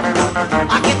spine.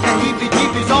 I get the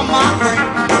heebie-jeebies on my brain.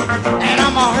 And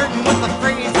I'm a hurting with the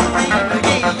crazy pain.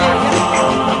 Yeah, yeah.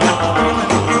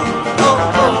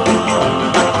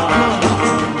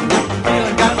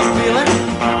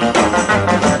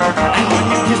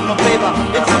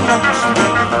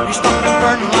 You stop me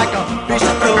burning like a piece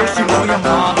of toast. You know your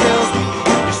mom tells me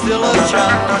you're still a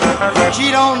child. She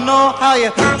don't know how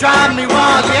you drive me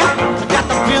wild, yeah. I got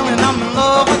the feeling I'm in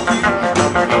love with you.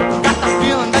 Got the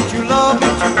feeling that you love me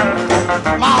too.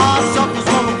 My heart suffers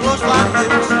from a close like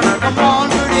this. Come on,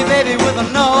 pretty baby, with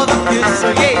another kiss. So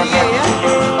yeah, yeah.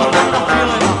 I got the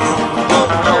feeling. Oh,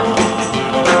 oh.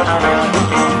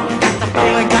 Got the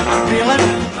feeling. Got the feeling. Got the feeling.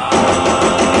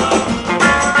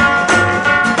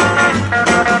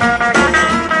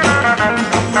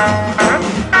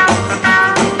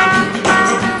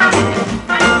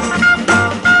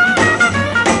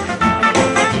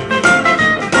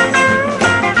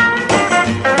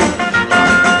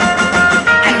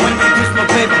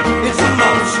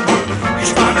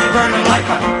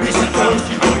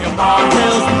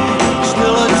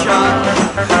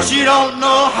 She don't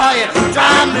know how you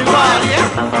drive me wild, yeah.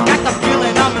 Got the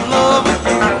feeling I'm in love with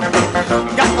you.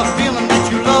 Got the feeling that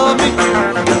you love me too.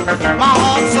 My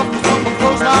heart suffers from a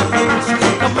close like this.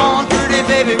 Come on, pretty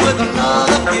baby, with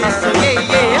another kiss. So yeah,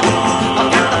 yeah. I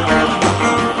got the feeling.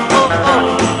 Oh, oh.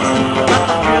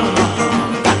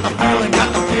 Got the feeling. Got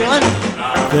the feeling. Got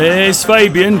the feeling. There's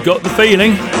Fabian, got the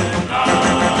feeling.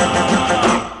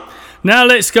 Now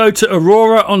let's go to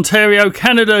Aurora, Ontario,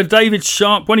 Canada. David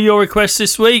Sharp, one of your requests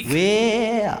this week.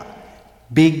 Well,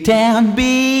 big town,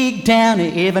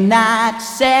 every night,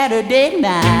 Saturday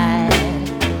night.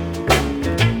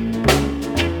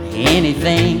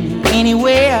 Anything,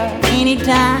 anywhere,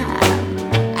 anytime,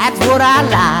 that's what I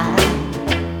like.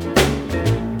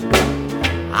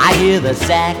 I hear the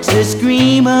sax are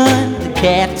screaming, the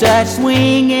cats are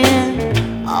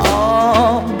swinging.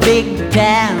 Oh, big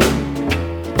town.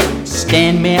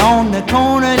 Stand me on the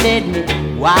corner, let me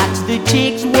watch the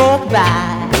chicks walk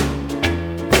by.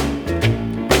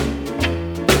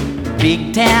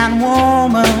 big town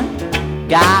woman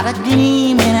got a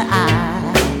gleam in her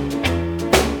eye,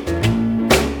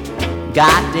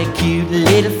 got the cute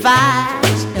little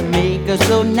face to make her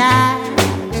so nice.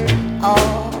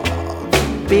 Oh,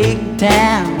 big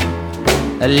town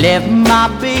left my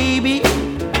baby,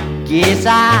 guess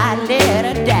I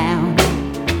let her down.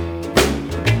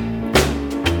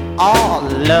 Oh,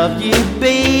 love you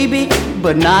baby,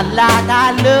 but not like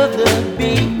I love the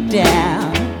big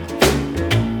town.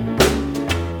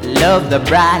 Love the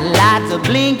bright lights are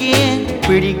blinking,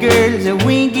 pretty girls are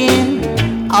winking.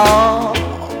 Oh,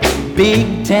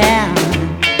 big town.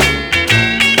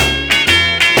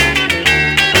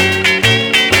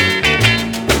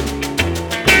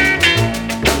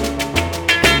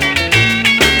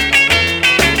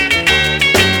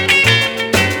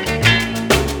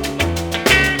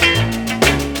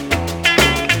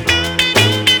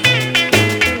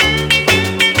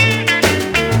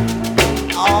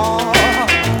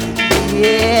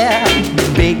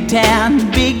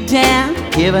 Big town,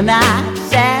 every night,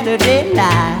 Saturday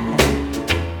night.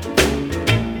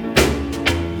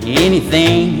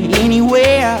 Anything,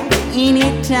 anywhere,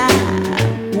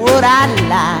 anytime, what I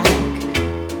like.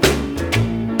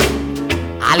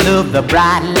 I love the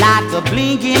bright lights are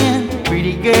blinking,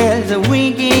 pretty girls are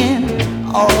winking.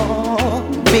 Oh,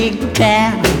 big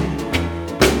town,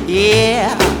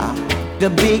 yeah, the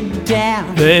big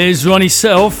town. There's Ronnie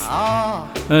Self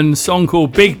and a song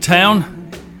called Big Town.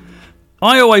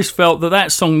 I always felt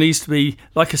that song needs to be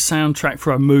like a soundtrack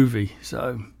for a movie.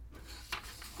 So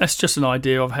that's just an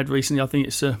idea I've had recently. I think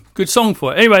it's a good song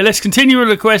for it. Anyway, let's continue with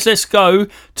the request. Let's go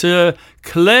to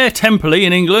Claire Temperley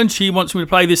in England. She wants me to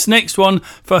play this next one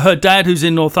for her dad who's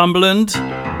in Northumberland.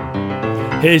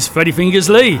 Here's Freddie Fingers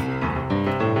Lee.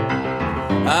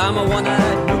 I'm a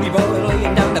one-eyed boogie boy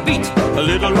laying down the beat, a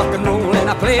little rock and roll and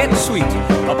I play it sweet.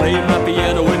 I play my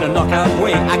piano in a knockout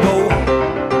way. I go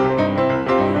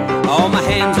on my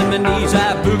hands and my knees,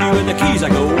 I boogie with the keys. I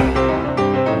go.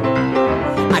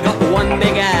 I got one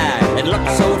big eye, it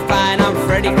looks so fine. I'm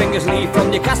Freddie Fingers Lee from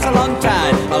Newcastle on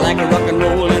Tyne. I like a rock and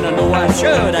roll and I know I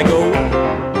should. I go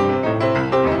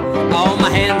on my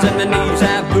hands and my knees,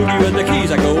 I boogie with the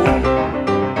keys. I go.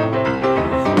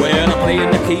 When I'm playing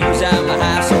the keys, I'm a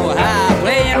high so high,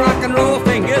 playing rock and roll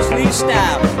Fingers Lee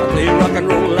style. I play rock and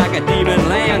roll like a demon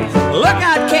land. Look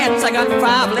out, cats! I got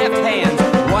 5 left hands.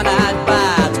 One-eyed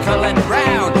bites, colored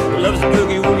brown, loves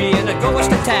boogie woogie and it goes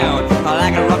to town. I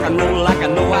like a rock and roll like I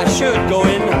know I should go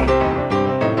in.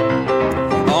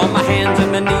 On my hands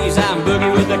and my knees, I'm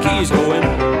boogie with the keys going.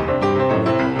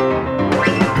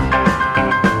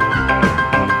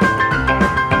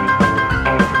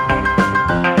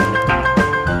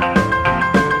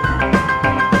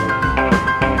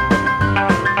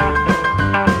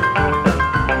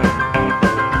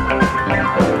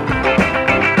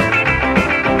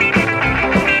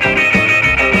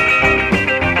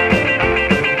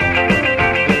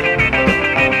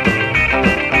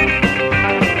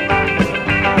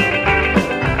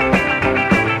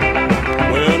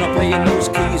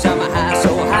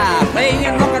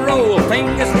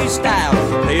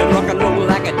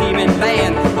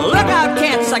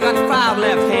 I got 5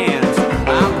 left hands.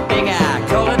 I'm big eye,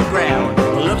 colored brown,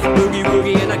 loves boogie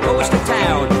woogie and it goes to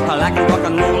town. I like to rock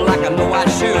and roll like I know I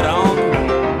should.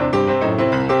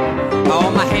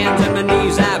 On my hands and my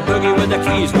knees, I boogie with the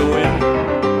keys going.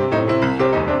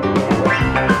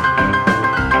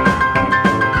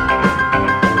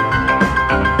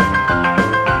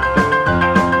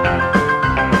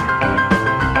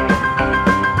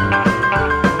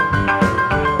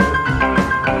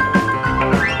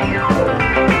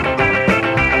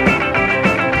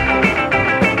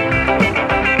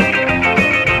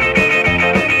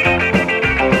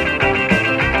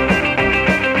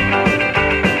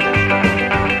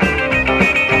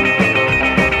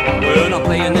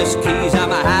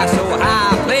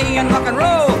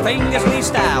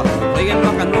 Style, playing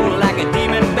rock and roll like a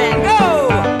demon band.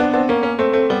 Go!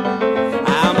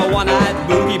 I'm a one-eyed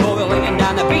boogie boy laying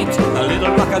down the beat, a little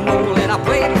rock and roll and I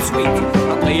play it sweet.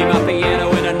 I play my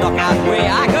piano in a knockout way.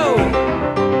 I go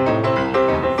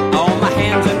on my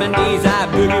hands and my knees, I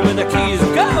boogie with the keys.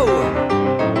 Go!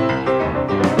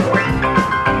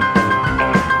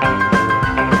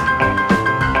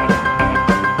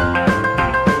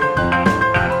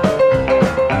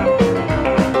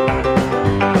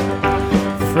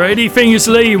 Freddie Fingers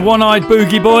Lee, One-Eyed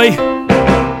Boogie Boy.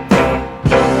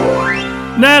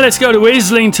 Now let's go to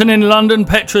Islington in London.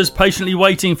 Petra's patiently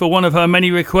waiting for one of her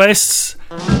many requests.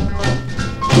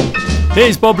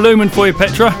 Here's Bob Luman for you,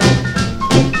 Petra.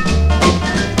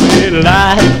 Well,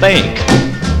 I think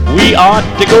we ought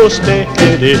to go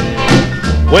steady.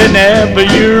 Whenever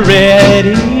you're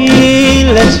ready,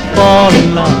 let's fall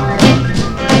in love.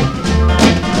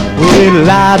 Well,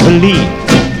 I believe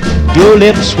your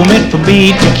lips were meant for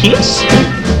me to kiss.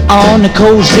 On a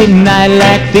cozy night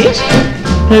like this,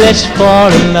 let's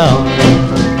fall in love.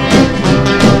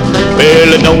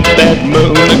 Well, don't that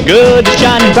moon look good,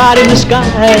 shining bright in the sky?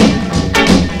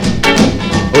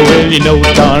 Well, you know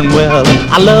darn well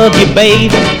I love you,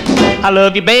 baby. I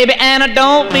love you, baby, and I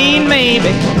don't mean maybe.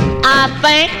 I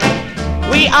think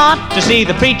we ought to see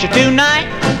the preacher tonight.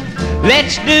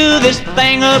 Let's do this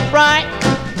thing upright.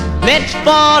 Let's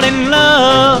fall in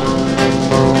love.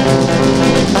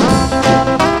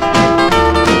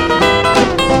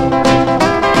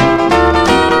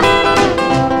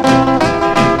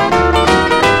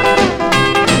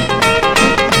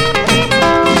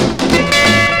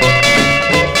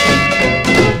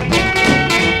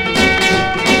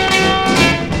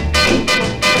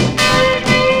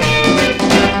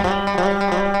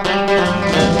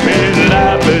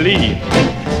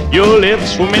 Your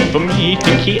lips were meant for me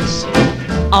to kiss.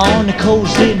 On a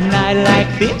cozy night like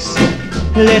this,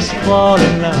 let's fall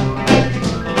in love.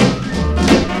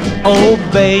 Oh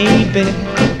baby,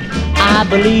 I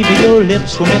believe your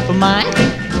lips were meant for mine.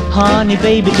 Honey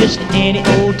baby, just any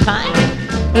old time,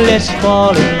 let's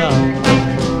fall in love.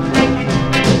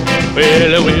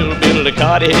 Well, we'll build a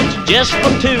cottage just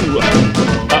for two.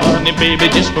 Honey baby,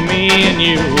 just for me and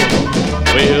you.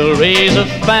 We'll raise a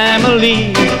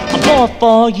family, a boy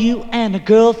for you and a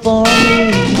girl for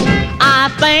me. I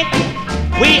think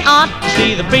we ought to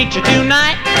see the preacher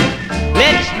tonight.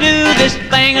 Let's do this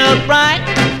thing upright.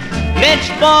 Let's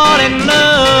fall in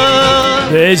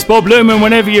love. There's Bob Luhrmann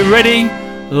whenever you're ready.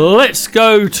 Let's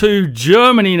go to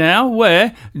Germany now,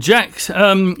 where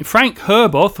Frank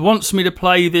Herboth wants me to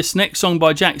play this next song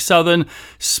by Jack Southern,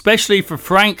 especially for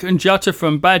Frank and Jutta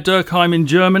from Bad Dürkheim in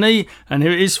Germany. And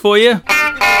here it is for you.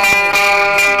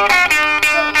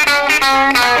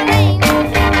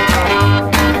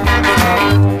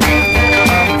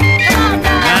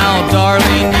 Now,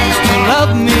 Darlene used to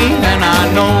love me, and I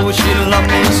know she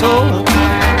loved me so.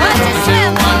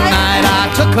 Until one night I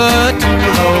took her to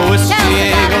the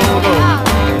whiskey go-go.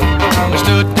 We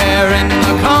stood there in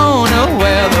the corner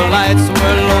where the lights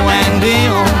were low and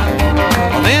dim.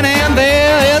 Then and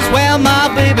there is where my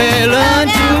baby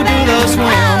learned to do the swim.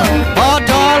 Oh,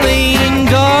 Darlene,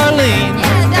 Darlene,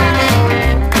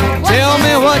 tell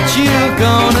me what you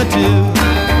gonna do.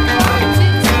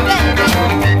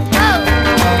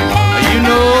 You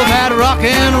know that rock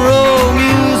and roll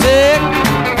music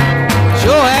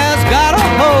sure has got a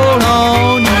hold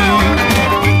on you.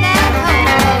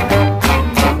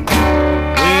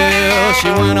 Well, she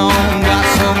went on, got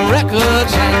some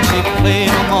records, and she played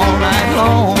them all night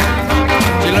long.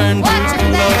 She learned to do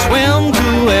the swim to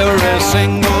every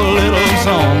single little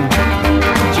song.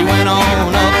 She went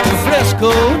on up to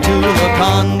Frisco to the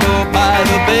condo by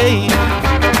the bay.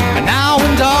 And now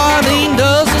when Darlene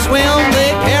does the swim,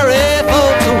 they carry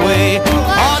folks away.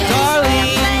 Oh,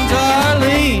 Darlene,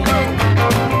 Darlene,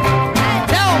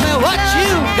 tell me what you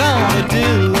gonna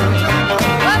do.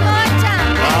 One more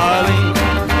time, Darlene.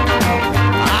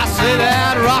 I say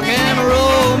that rock and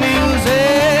roll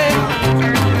music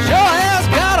sure has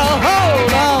got a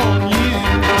hold on you.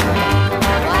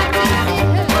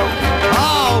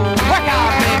 Oh, work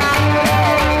out, baby.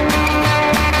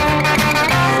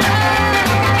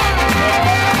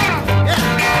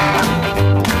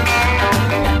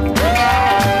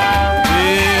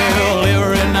 Well,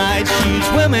 every night she's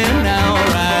swimming now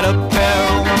right up there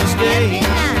on the stage.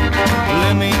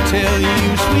 Let me tell you,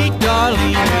 sweet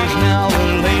Darlene is now the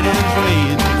latest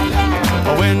rage.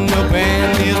 When the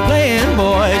band is playing,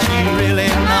 boy, she really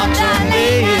knocks them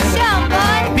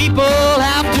dead. People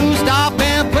have to stop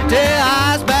and put their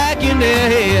eyes back in their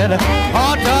head.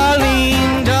 Oh,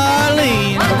 Darlene,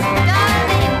 Darlene,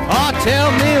 oh,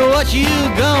 tell me what you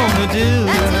gonna do.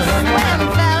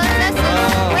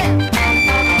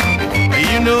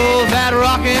 You know that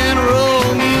rock and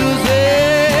roll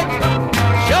music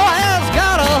sure has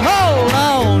got a hold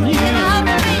on you.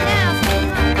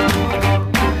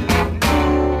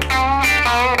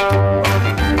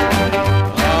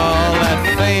 All that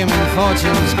fame and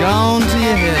fortune's gone to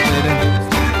your head, baby.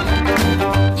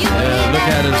 Yeah, look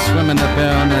at her swimming up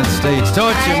there on that stage.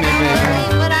 Torture me, baby.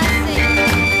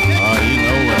 Oh, you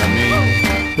know what I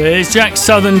mean. There's Jack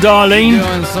Southern, Darlene.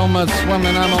 Doing so much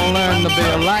swimming, I'm gonna learn to be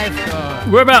a lifeguard.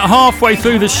 We're about halfway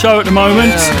through the show at the moment.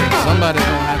 Yeah, somebody's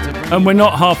gonna have to bring And we're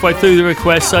not halfway through the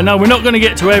request, so no, we're not going to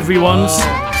get to everyone's.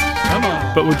 Come on.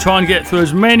 but we'll try and get through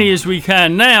as many as we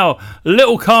can. Now,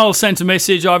 Little Carl sent a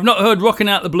message. I've not heard Rocking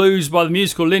Out the Blues by the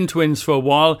musical Lynn Twins for a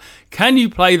while. Can you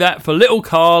play that for Little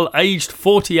Carl, aged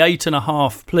 48 and a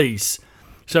half, please?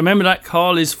 So remember that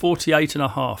Carl is 48 and a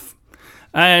half.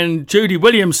 And Judy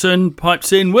Williamson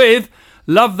pipes in with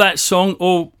love that song,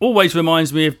 or always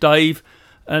reminds me of Dave.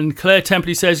 And Claire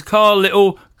Templey says, Carl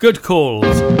Little, good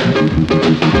calls.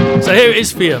 So here it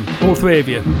is for you, all three of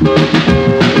you.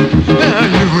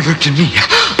 You looked at me,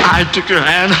 I took your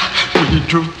hand, we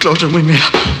drew closer with me,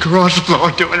 across the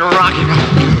floor doing rocking out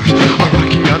the blues,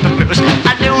 rocking out the blues.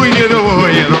 I knew you the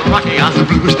way, rocking out the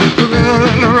blues,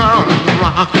 rolling around,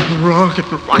 rocking out the blues,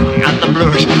 rocking out the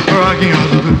blues.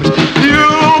 You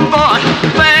bought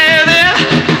baby,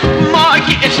 my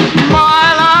kiss,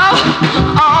 my love,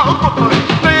 oh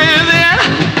baby,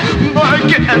 my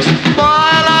kiss,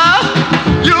 my love.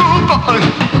 You bought,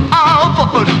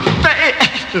 oh baby.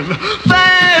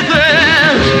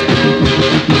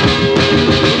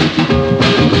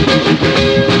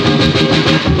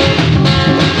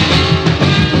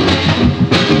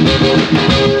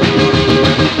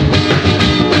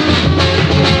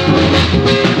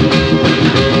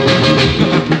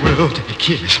 We'll take a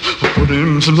kiss, we'll put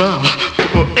in some love,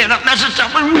 we'll end up messing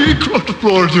up when we cross the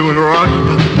floor doing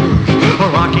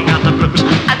rocking out the blues,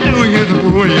 I knew you the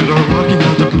boy, you're rocking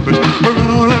out the blues,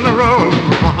 rolling around,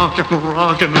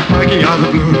 rocking out the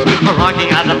blues, rocking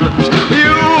out the blues.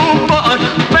 You bought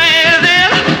baby,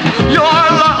 your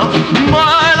love,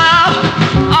 my love,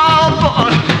 all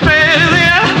bought baby,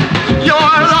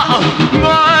 your love,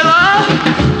 my love,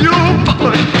 you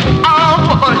bought, all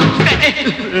bought baby.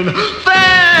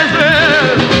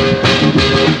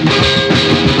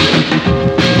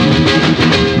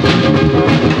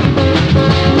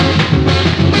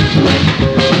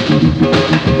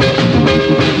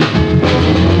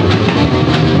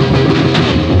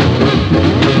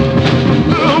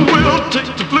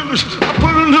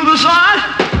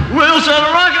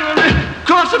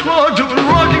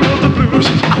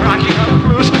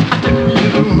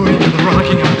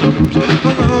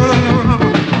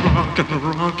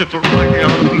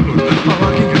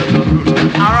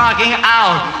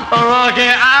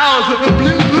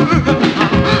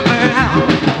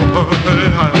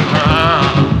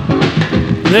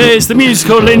 There's the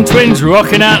musical Lynn Twins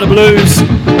rocking out the blues.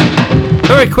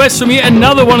 A request from yet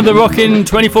another one of the Rockin'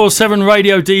 24/7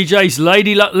 radio DJs,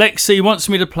 Lady Luck Lexi, wants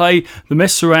me to play The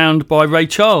Mess Around by Ray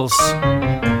Charles.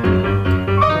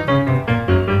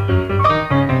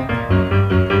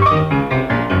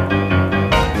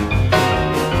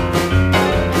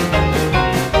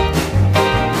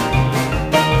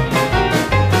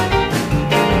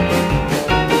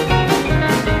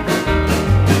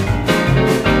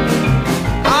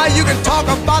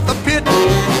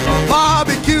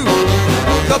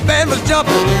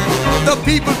 The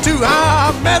people too,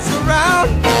 mess around.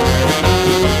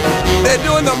 They're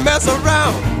doing the mess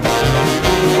around.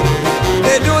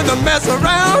 They're doing the mess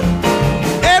around.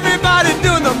 Everybody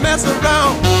doing the mess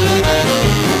around.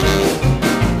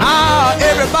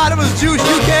 Everybody was juice,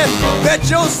 you can bet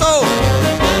your soul.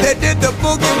 They did the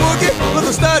boogie woogie with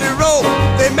a study roll.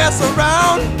 They mess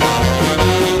around.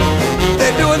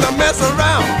 They're doing the mess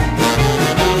around.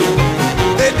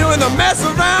 They're doing the mess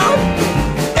around.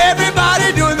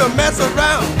 Everybody doing the mess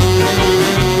around.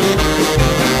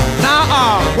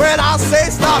 Now, when I say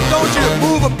stop, don't you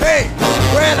move a peg.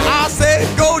 When I say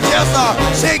go, just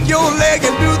shake your leg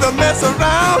and do the mess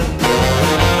around.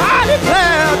 I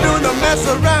declare, doing the mess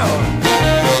around.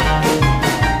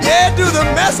 Yeah, do the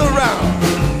mess around.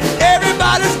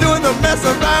 Everybody's doing the mess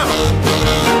around.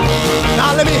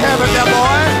 Now let me have it there,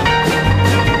 boy.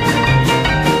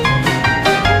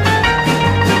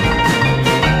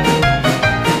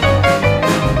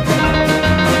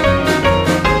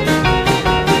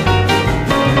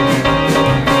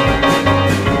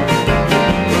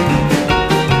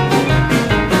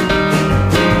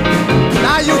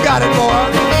 Got it, boy.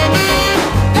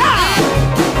 Yeah.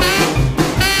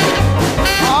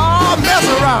 Oh, mess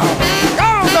around. Go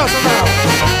on, mess around.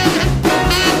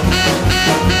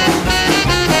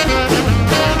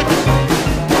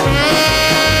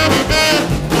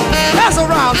 Mess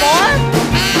around, boy.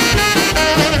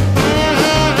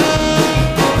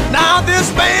 Now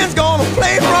this band's gonna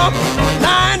play from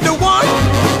 9 to 1.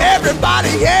 Everybody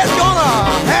here's gonna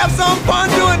have some fun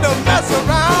doing the mess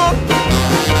around.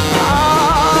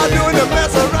 Doing the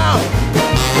mess around.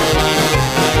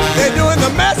 They're doing the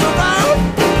mess around.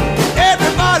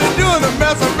 Everybody doing the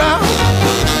mess around.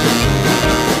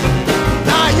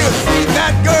 Now you see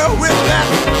that girl with that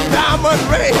diamond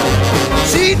ring.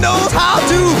 She knows how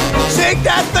to shake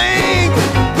that thing,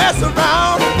 mess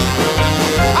around.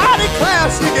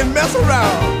 can mess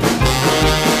around.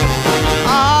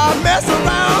 Ah, mess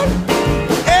around.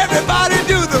 Everybody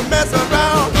do the mess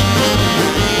around.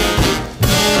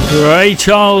 Ray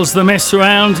Charles, the mess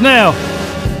around. Now,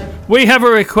 we have a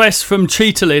request from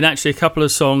Cheetah Lynn, actually a couple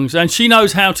of songs, and she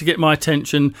knows how to get my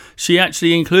attention. She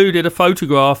actually included a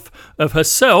photograph of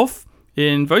herself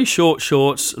in very short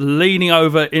shorts, leaning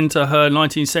over into her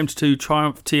 1972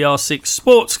 Triumph TR6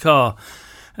 sports car,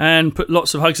 and put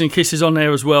lots of hugs and kisses on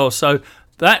there as well. So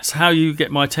that's how you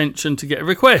get my attention to get a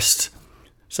request.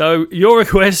 So your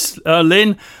request,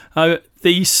 Lynn,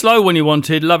 the slow one you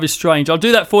wanted, Love is Strange. I'll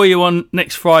do that for you on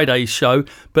next Friday's show.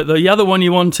 But the other one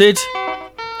you wanted,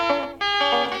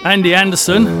 Andy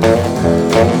Anderson.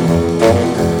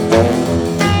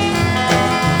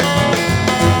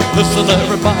 Listen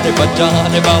everybody but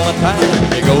Johnny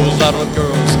Valentine. He goes out with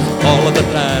girls all of the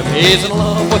time. He's in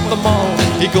love with them all.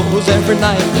 He goes every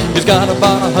night. He's got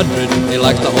about 100. He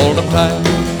likes to hold them tight.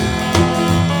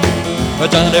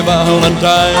 Johnny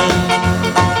Valentine.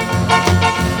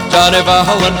 Johnny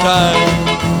Valentine.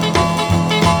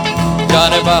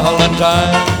 Johnny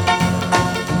Valentine.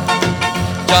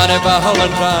 Johnny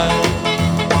Valentine.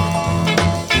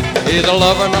 He's a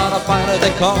lover, not a fighter.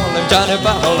 They call him Johnny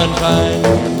Valentine.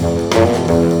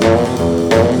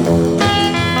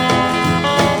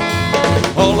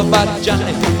 All about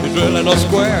Johnny, he's really no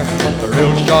square. A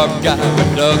real sharp guy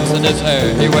with ducks in his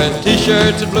hair. He wears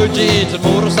t-shirts and blue jeans and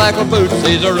motorcycle boots.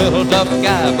 He's a real tough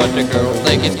guy, but the girls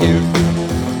think he's cute.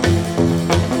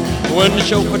 When the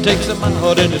chauffeur takes him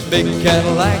out in his big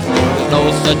Cadillac, there's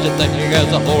no such a thing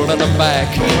as a holding him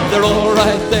back. They're all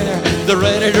right there, they're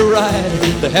ready to ride.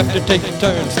 They have to take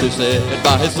turns to sit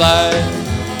by his side.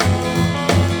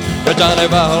 Johnny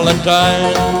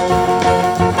Valentine.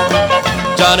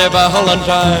 Johnny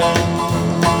Valentine.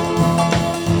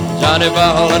 Johnny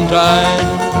Valentine.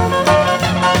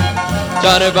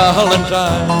 Johnny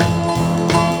Valentine.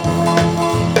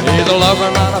 He's a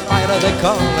lover, not a fighter. They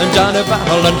call him Johnny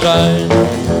Valentine.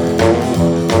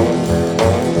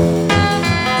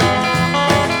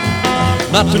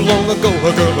 Not too long ago,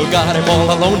 a girl got him all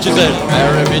alone. She said,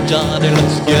 marry me, Johnny,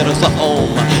 let's get us a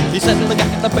home. He said, look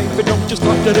at the baby, don't you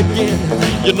start it again.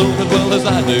 You know as well as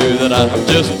I do that I'm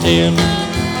just 10.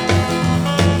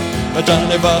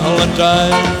 Johnny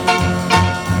Valentine.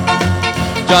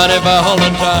 Johnny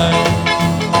Valentine.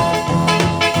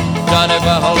 Johnny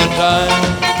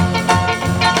Valentine.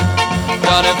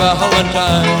 Johnny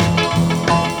Valentine.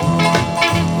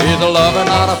 He's a lover,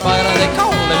 not a fighter. They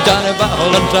call him Johnny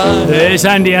Valentine. There's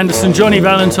Andy Anderson, Johnny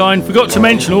Valentine. Forgot to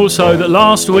mention also that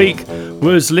last week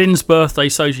was Lynn's birthday,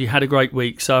 so she had a great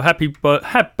week. So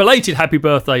belated happy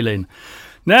birthday, Lynn.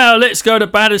 Now let's go to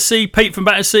Battersea. Pete from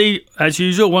Battersea, as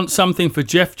usual, wants something for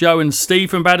Jeff, Joe and Steve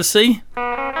from Battersea.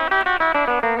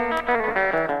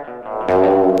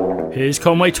 Here's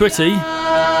Conway Twitty.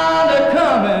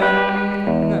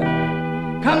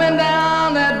 Coming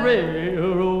down that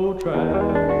railroad track,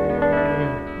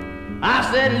 I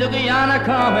said, look yonder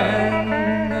coming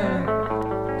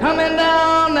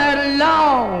down that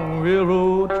long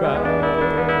railroad track.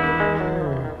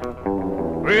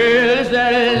 Well, it's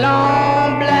that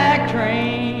long black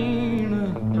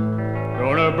train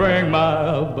gonna bring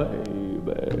my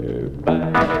baby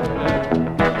back.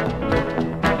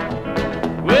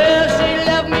 Well, she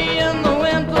left me in the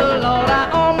winter, Lord, I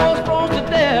almost froze to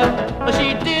death.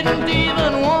 She didn't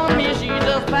even want me, she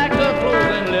just packed her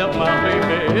clothes and left my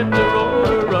baby hit the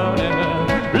road running,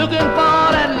 looking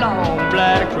for that long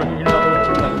black train,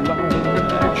 Lord, that long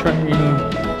black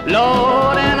train.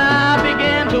 Lord, and I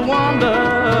began to wonder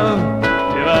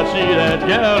if I see that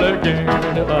gal again,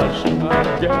 if I see my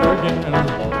gal again.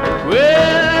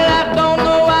 Well, I don't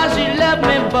know why she left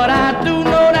me, but I do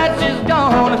know that she's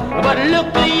gone. But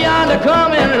look yonder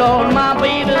coming, Lord, my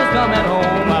baby's coming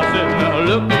home. I said, now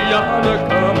look yonder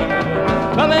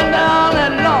coming down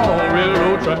that long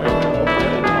railroad track,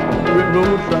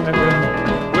 railroad track.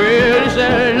 Well, it's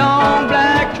that long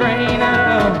black train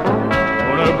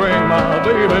gonna bring my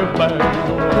baby back,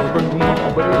 gonna bring my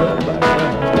baby back.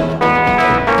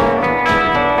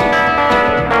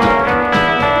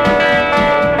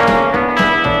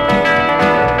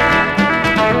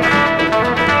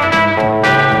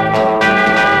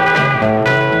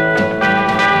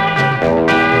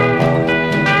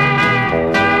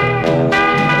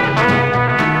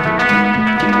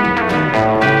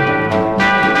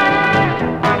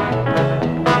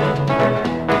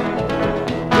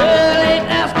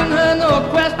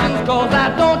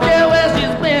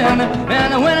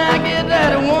 And when I get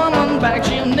that woman back,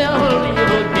 she'll never leave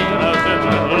again. I said,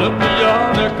 now look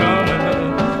yonder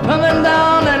coming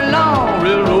down that long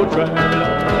railroad track,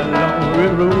 that long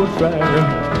railroad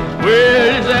track.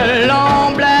 Well, it's that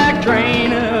long black train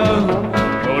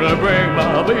gonna bring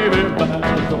my baby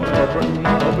back, gonna bring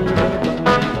my baby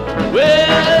back.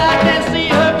 Well, I can see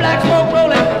her black smoke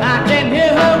rolling, I can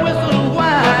hear her whistle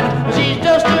whine. She's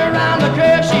just around the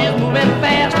curve, she's moving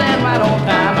fast and right on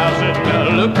time. I said, now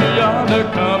look yonder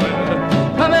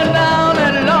coming down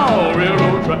that long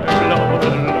railroad track, Lord,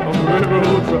 that long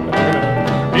railroad track.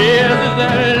 Yes, it's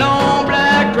that long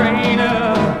black train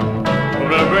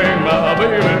gonna bring my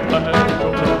baby back,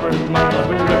 gonna bring my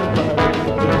baby back.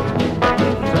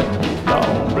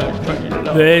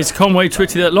 There's Conway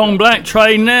Twitty, that long black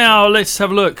train. Now let's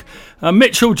have a look.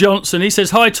 Mitchell Johnson, he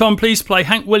says, hi Tom, please play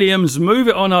Hank Williams' Move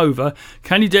It On Over.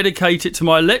 Can you dedicate it to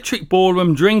my Electric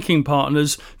Ballroom drinking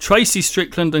partners, Tracy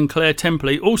Strickland and Claire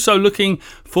Templey? Also looking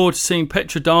forward to seeing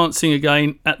Petra dancing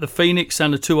again at the Phoenix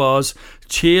and the 2 R's.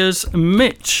 Cheers,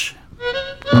 Mitch.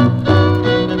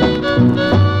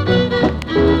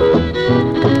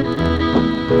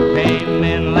 Came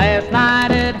in last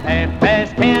night at 10:30.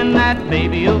 That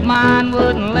baby of mine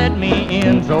wouldn't let me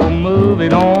in, so move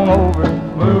it on over.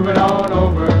 Move it on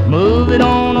over. Move it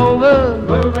on over.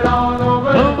 Move it on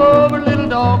over. Move over, little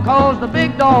dog, 'cause the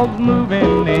big dog's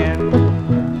moving in.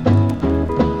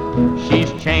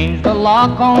 She's changed the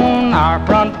lock on our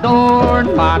front door,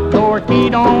 and my door key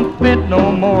don't fit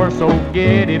no more, so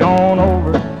get it on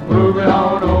over. Move it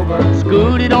on over.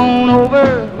 Scoot it on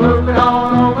over. Move it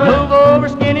on over. Move over,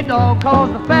 skinny dog,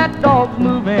 'cause the fat dog's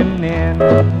moving in.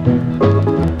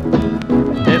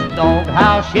 This dog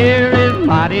house here is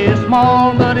mighty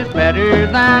small, but it's better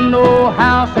than no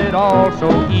house at all, so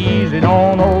ease it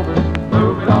on over.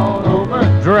 Move it on over.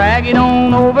 Drag it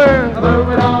on over. Move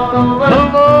it on over.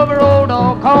 Move over, old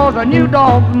dog, 'cause a new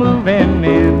dog's moving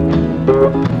in.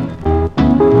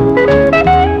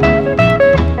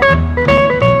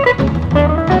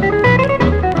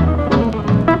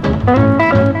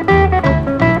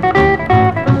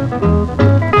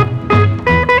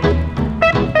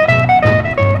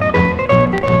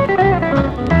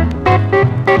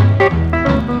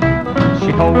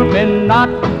 Not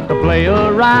to play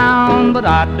around, but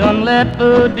I done let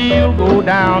the deal go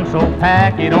down, so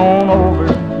pack it on over.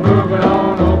 Move it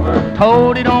on over.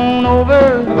 Tote it on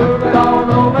over. Move it on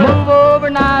over. Move over,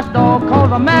 nice dog,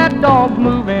 'cause a mad dog's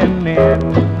moving in.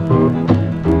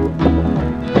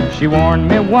 She warned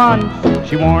me once,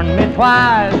 she warned me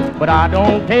twice, but I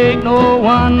don't take no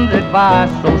one's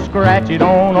advice, so scratch it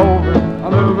on over.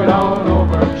 Move it on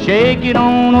over. Shake it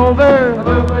on over.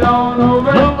 Move it on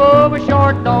over. Move over,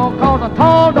 short dog, 'cause a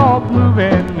tall dog's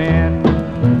moving in.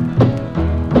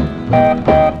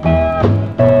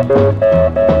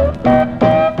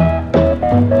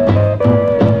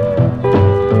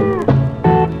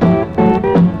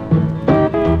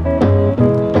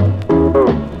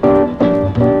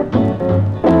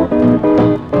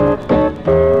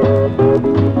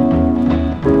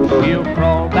 She'll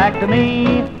crawl back to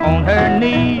me on her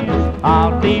knees.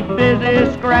 I'll be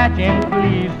busy scratching,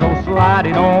 please, so slide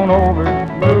it on over.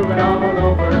 Move it on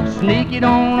over. Sneak it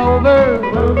on over.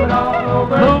 Move it on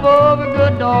over. Move over,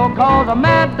 good dog, 'cause a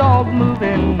mad dog's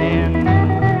moving in.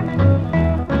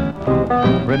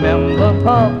 Remember,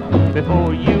 pup,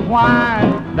 before you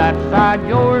whine, that side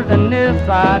yours and this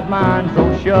side mine,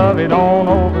 so shove it on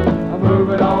over.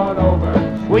 Move it on over.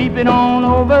 Sweep it on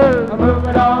over. Move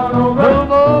it on over.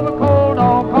 Move over, cold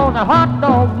dog, 'cause a hot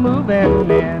dog's moving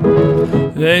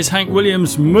in. There's Hank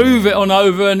Williams, Move It On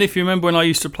Over. And if you remember when I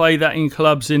used to play that in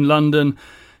clubs in London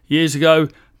years ago,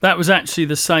 that was actually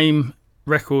the same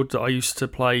record that I used to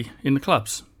play in the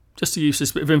clubs. Just to use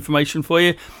this bit of information for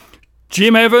you.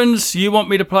 Jim Evans, you want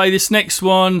me to play this next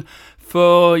one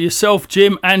for yourself,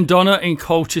 Jim, and Donna in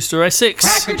Colchester,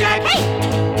 Essex. Crackerjack,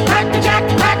 hey!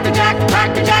 Crackerjack, crackerjack,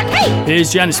 crackerjack, hey!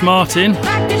 Here's Janice Martin.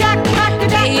 Crackerjack,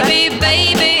 crackerjack, baby,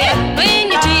 baby,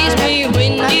 when you tease me,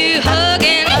 when you hug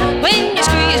and when you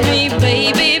squeeze me,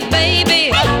 baby,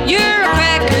 baby, you're a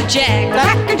crackerjack.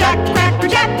 crackerjack,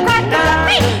 crackerjack, crackerjack,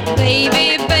 hey!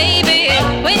 Baby, baby,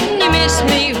 when you miss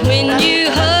me, when you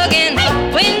hug and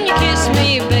when you kiss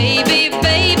me, baby,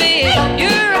 baby,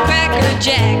 you're a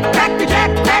crackerjack.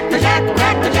 Crackerjack, crackerjack,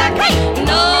 crackerjack, hey!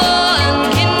 No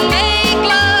one can make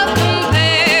love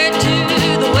compared to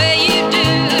the way you do.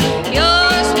 Your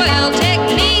swell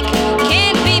technique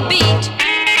can't be beat.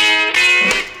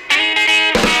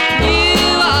 You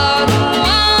are the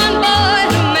one boy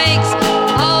who makes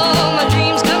all my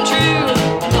dreams come true.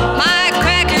 My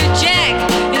crackerjack,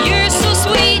 you're so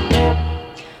sweet.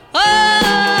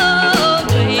 Oh,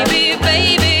 baby,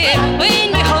 baby, when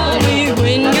you hold me,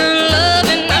 when you're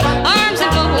loving, arms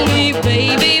enfold me,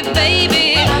 baby,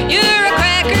 baby,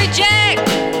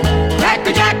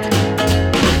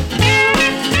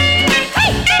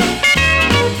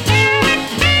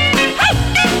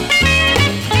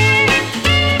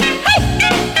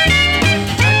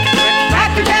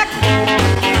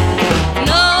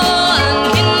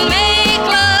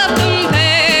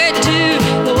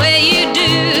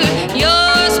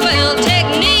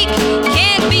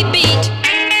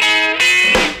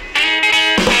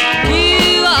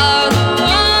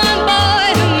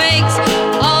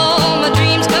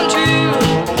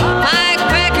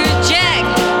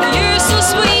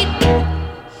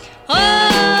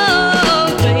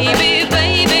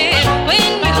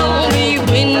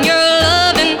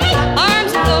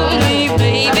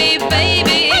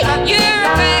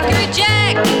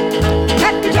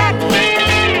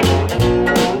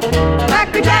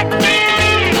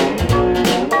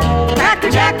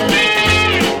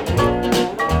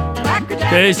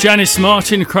 There's Janice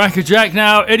Martin, Crackerjack.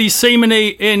 Now, Eddie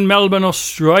Seamany in Melbourne,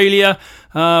 Australia.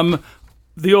 I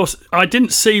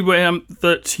didn't see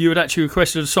that you had actually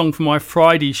requested a song for my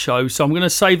Friday show, so I'm going to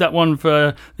save that one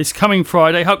for this coming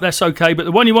Friday. Hope that's okay. But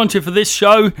the one you wanted for this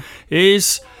show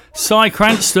is Cy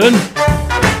Cranston.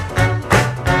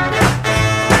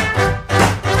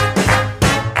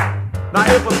 Now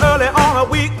it was early on a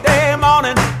weekday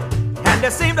morning, and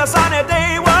it seemed a sunny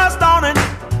day was dawning,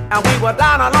 and we were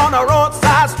down along the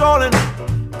roadside strolling,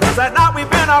 'cause at night we've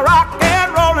been a rock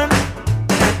and rolling.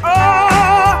 And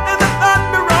oh, in the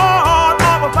thunder roar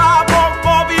of a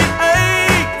 514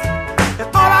 V8,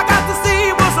 and all I got to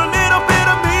see was a little bit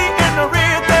of me in the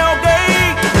rear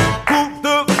tailgate. Cooped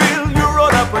the bill, you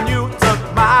rode up and you took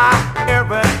my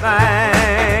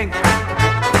everything.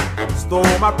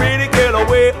 Stole my pretty girl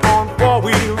away on 4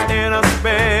 wheels in a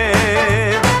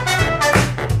spin.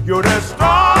 You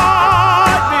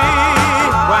destroyed me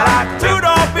when I took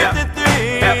on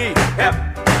 53.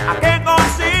 I can't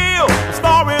conceal, the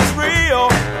story's real,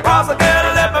 'cause I get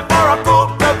left before I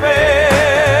cook the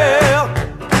bill.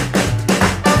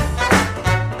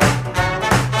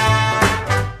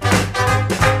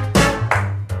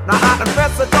 Now I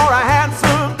confess that you're a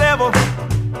handsome devil,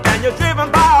 and you're driven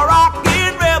by a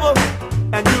rockin' rebel,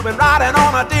 and you've been riding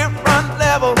on a different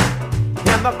level,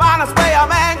 in the finest way a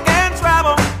man can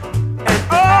travel. And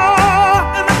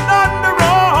oh, in the thunder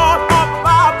roar of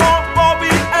 514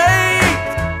 V8,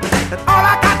 and all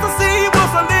I got to see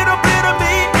was a little bit of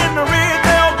me in the rear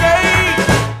tailgate.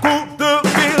 Cooped the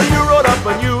bill, you rode up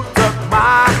and you took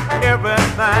my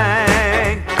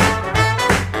everything.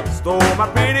 Stole my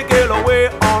pretty girl away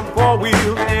on 4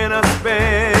 wheels in a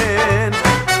spin.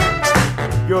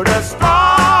 You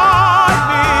destroyed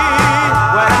me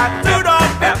when I took on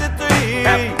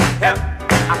 53.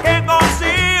 I can't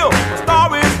conceal, the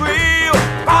story's real,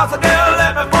 'cause I get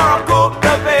left before I cook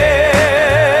the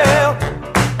bill.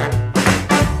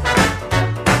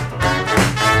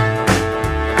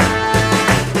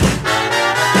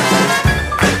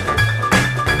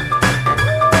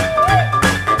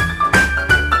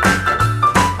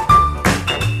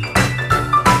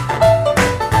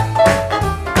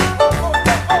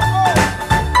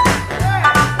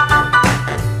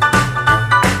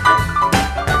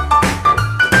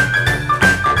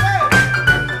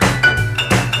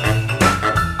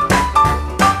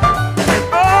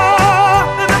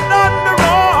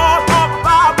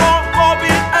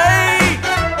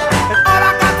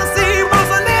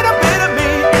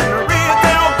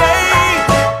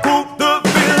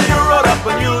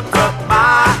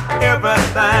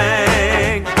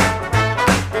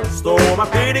 Stole my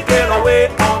pretty girl away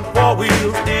on 4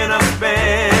 wheels in a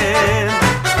spin.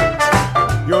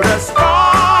 You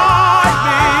destroyed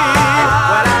me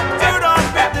when I took on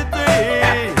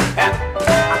 53.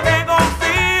 I can't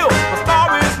conceal, the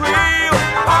story's real,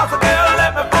 'cause the girl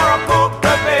left before I cook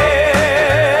the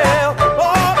bill.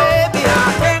 Oh baby,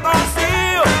 I can't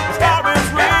conceal, the story's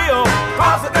real,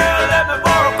 'cause the girl left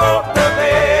before I cook the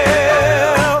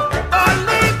bill. Don't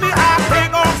leave me, I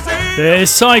can't conceal. There's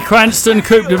Cy Cranston,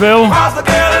 Coupe de Ville.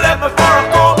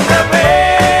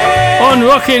 On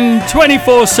Rockin'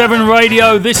 24/7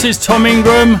 Radio, this is Tom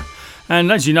Ingram.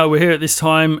 And as you know, we're here at this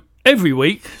time every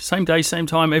week. Same day, same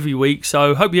time every week.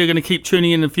 So hope you're going to keep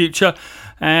tuning in the future.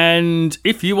 And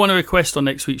if you want to request on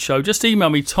next week's show, just email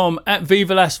me,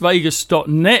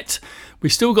 tom@vivalasvegas.net.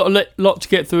 We've still got a lot to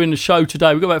get through in the show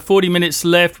today. We've got about 40 minutes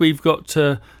left. We've got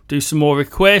to do some more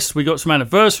requests. We've got some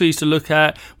anniversaries to look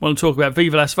at. We want to talk about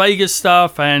Viva Las Vegas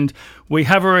stuff. And we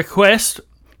have a request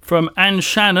from Anne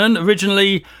Shannon,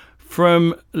 originally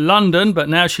from London, but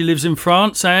now she lives in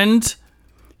France. And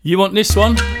you want this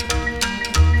one?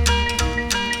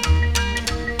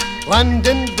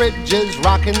 London Bridge is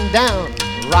rocking down,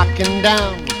 rocking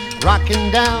down,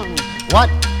 rocking down. What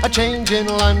a change in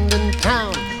London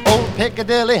town. Old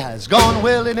Piccadilly has gone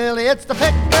willy-nilly. It's the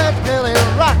Piccadilly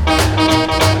Rock,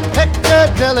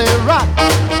 Piccadilly Rock.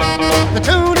 The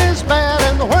tune is bad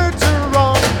and the words are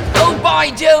wrong. Oh,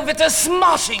 by Jove, it's a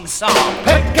smashing song.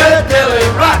 Piccadilly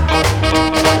Rock,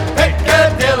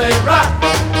 Piccadilly Rock.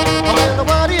 Well,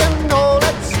 what do you know?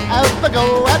 Let's have a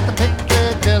go at the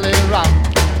Piccadilly Rock.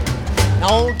 Now,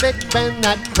 old Big Ben,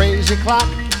 that crazy clock,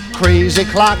 crazy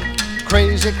clock,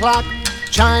 crazy clock,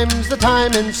 chimes the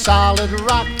time in solid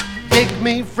rock. Dig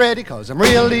me, Freddy, 'cause I'm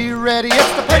really ready.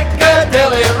 It's the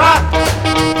Piccadilly Rock,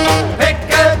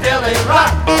 Piccadilly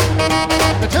Rock.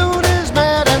 The tune is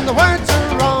mad and the words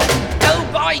are wrong. Oh,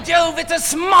 by Jove, it's a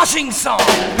smashing song.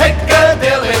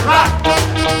 Piccadilly Rock,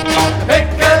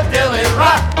 Piccadilly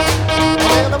Rock.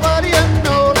 Well, what do you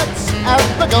know? Let's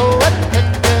have a go at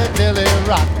Piccadilly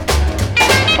Rock.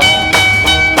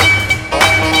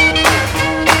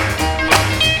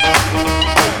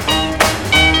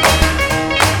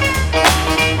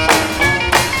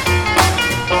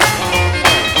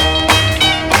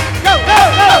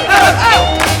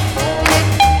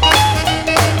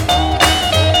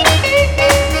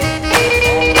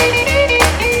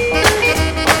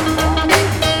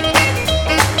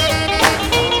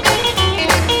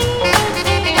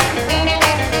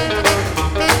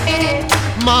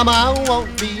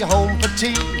 be home for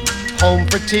tea, home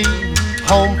for tea,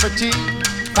 home for tea.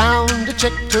 Found a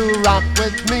chick to rock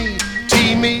with me.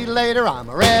 Tee me later, I'm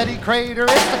a ready crater.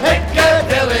 It's the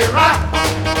Piccadilly Rock,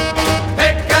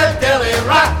 Piccadilly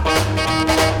Rock.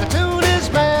 The tune is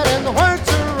bad and the words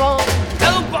are wrong.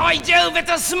 Oh, by Jove,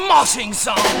 it's a smashing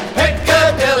song.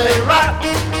 Piccadilly Rock,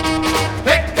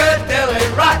 Piccadilly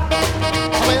Rock.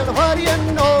 Well, what do you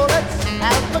know? Let's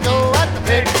have a go at the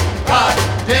Piccadilly Rock.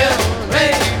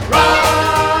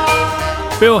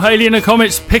 Bill Haley and the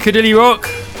Comets, Piccadilly Rock.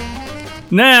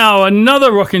 Now,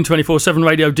 another Rockin' 24/7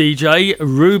 radio DJ,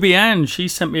 Ruby Ann. She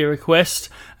sent me a request,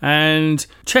 and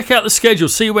check out the schedule.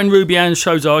 See when Ruby Ann's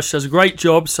shows are. She does a great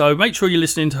job, so make sure you're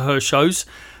listening to her shows.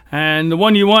 And the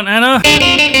one you want, Anna?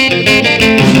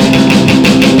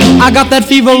 I got that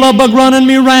fever love bug running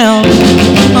me round.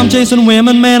 I'm chasing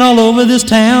women, man, all over this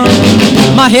town.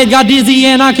 My head got dizzy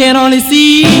and I can hardly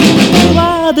see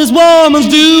why this woman's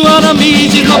doing to me.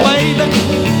 She's my baby,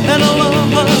 and I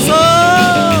love her so.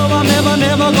 I'm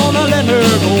never gonna let her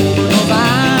go, because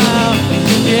I'm,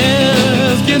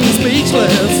 yes, getting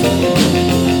speechless.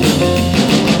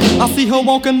 I see her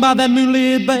walking by that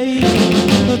moonlit bay.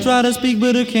 I try to speak,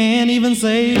 but I can't even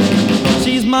say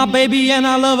she's my baby and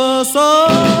I love her so.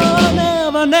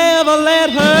 Never let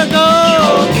her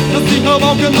go. I see her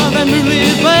walking by that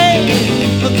moonlit bay.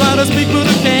 I try to speak, but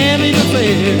I can't even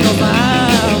say, because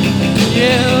I'm,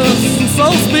 yes,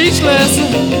 so speechless.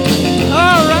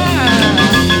 All right.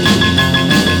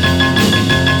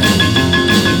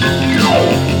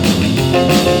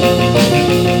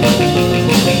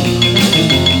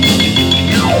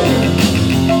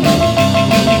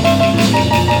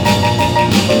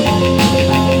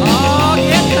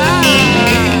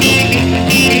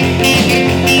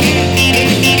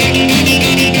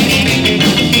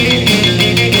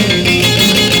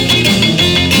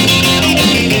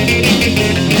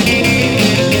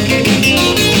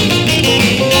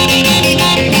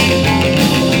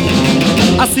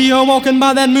 I see her walking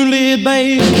by that moonlit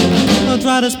bay. I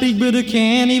try to speak, but I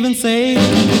can't even say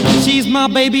she's my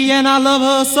baby and I love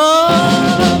her so.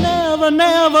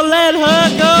 Never let her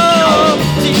go.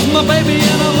 She's my baby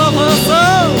and I love her so.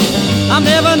 I'm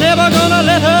never gonna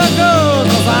let her go,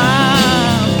 'cause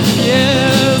I'm,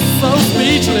 yes, so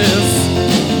speechless.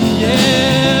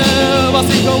 Yeah, I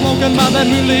see her walking by that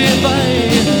moonlit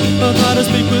bay. I try to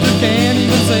speak, but I can't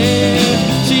even say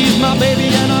she's my baby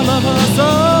and I love her so.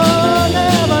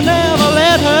 Never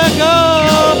let her go.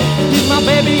 She's my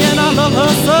baby and I love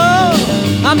her so.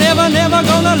 I'm never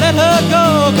gonna let her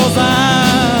go, 'cause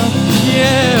I'm,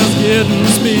 yes, getting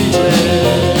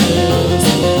speechless.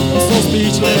 I'm so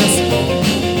speechless.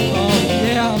 Oh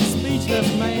yeah, I'm speechless,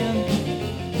 man.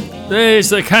 There's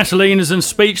the Catalinas and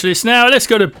Speechless. Now let's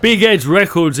go to Big Ed's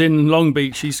Records in Long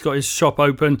Beach. He's got his shop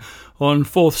open on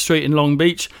 4th Street in Long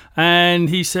Beach, and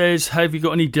he says, have you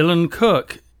got any Dylan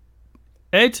Cook?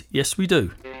 Ed, yes we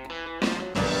do.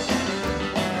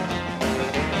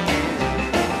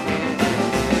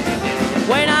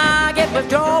 When I get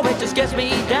withdrawal, it just gets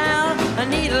me down. I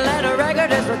need a letter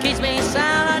record, that's what keeps me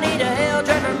sound. I need a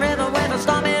hill-driven rhythm with a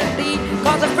stormy beat,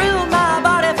 'cause I thrill my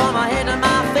body from my head to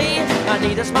my feet. I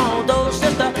need a small dose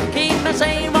just to keep me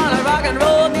sane while the rock and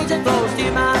roll music flows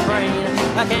through my brain.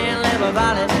 I can't live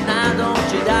without it, now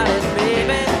don't you doubt it,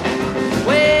 baby.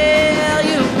 Well,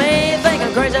 you may think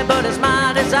I'm crazy, but it's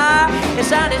my desire. It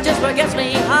sounded just what gets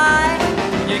me high.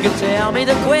 You can tell me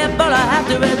to quit, but I have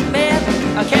to admit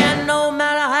I can't, no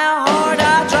matter how hard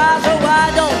I try. So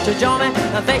why don't you join me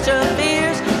and face your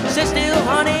fears? Sit still,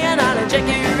 honey, and I'll inject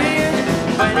your ears.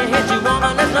 When it hits you,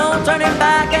 woman, there's no turning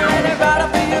back, and let it ride up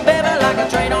through you, baby, like a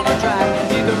train on a track.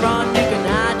 You can run, you can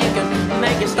hide, you can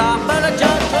make it stop, but I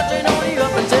just touching on you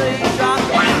up until you drop.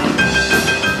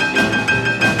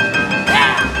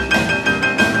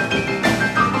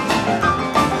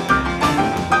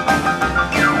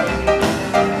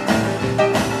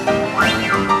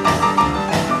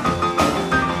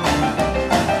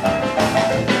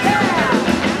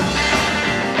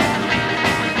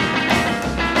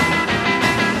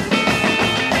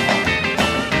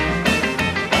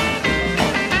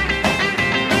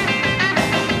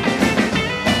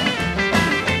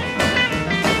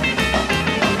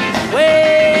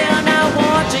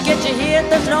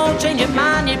 There's no change of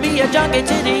mind, you'd be a junkie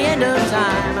to the end of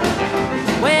time.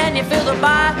 When you feel the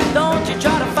bite, don't you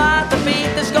try to fight the beat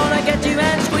that's gonna get you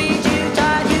and squeeze you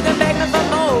tight. You can beg me for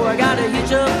more, I got a huge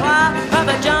supply of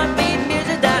a jump beat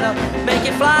music that'll make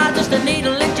you fly. Just a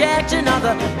needle injection of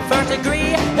the first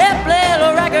degree. Hip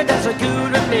little record that's so cool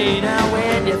to me. Now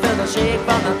when you feel the shake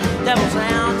from the devil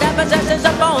sound that possesses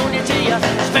up on you till you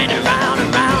spin it round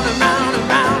and round and round and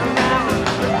round and round.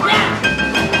 Yeah!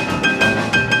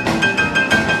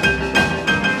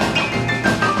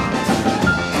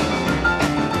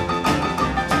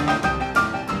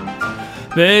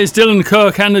 There's Dylan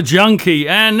Kirk and the Junkie.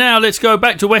 And now let's go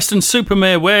back to Western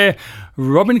Supermare, where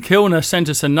Robin Kilner sent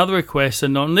us another request.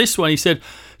 And on this one, he said,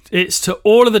 it's to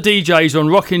all of the DJs on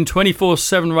Rockin'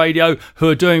 24/7 Radio who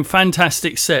are doing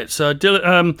fantastic sets.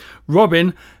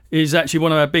 Robin is actually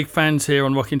one of our big fans here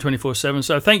on Rockin' 24/7.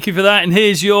 So thank you for that. And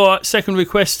here's your second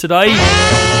request today.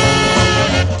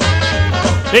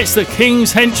 It's the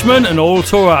King's Henchman and All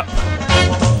Tore Up.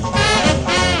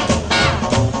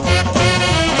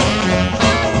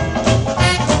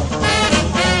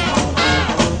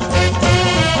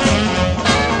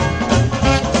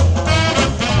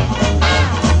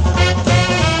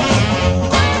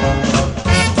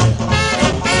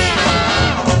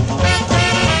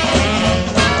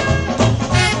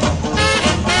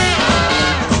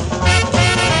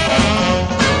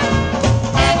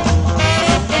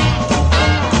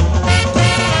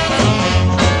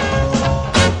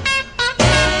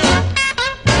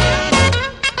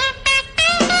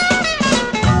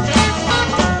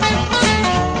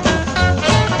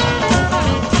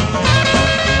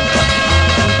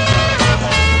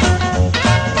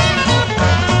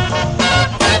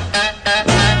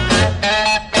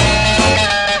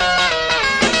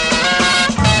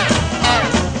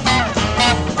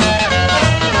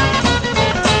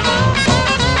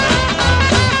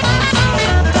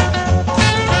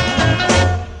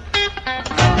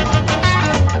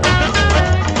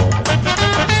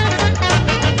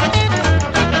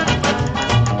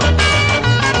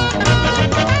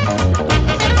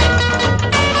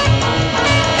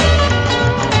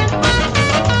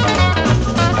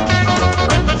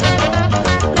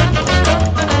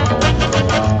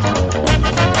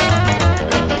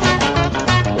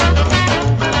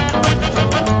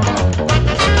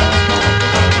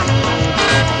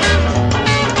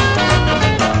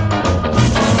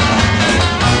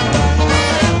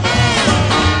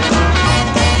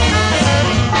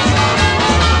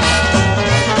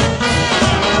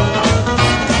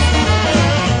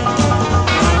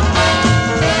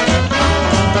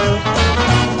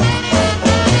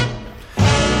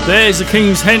 There's the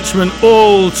King's Henchman,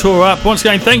 All Tore Up. Once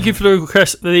again, thank you for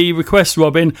the request,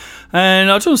 Robin.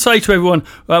 And I just want to say to everyone,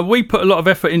 we put a lot of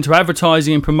effort into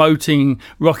advertising and promoting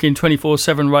Rockin'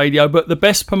 24/7 Radio, but the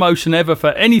best promotion ever for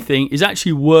anything is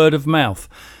actually word of mouth.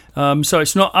 So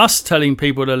it's not us telling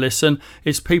people to listen,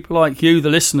 it's people like you, the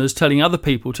listeners, telling other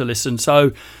people to listen.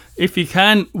 So if you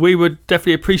can, we would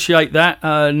definitely appreciate that.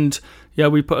 And yeah,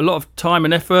 we put a lot of time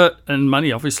and effort and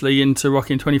money, obviously, into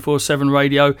Rockin' 24/7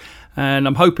 Radio, and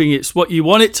I'm hoping it's what you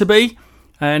want it to be.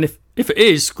 And if it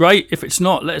is, great. If it's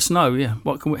not, let us know. Yeah,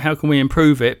 how can we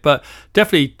improve it? But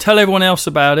definitely tell everyone else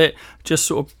about it. Just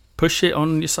sort of push it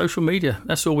on your social media.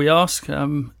 That's all we ask.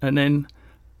 And then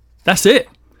that's it.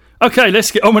 Okay, let's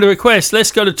get on with the request.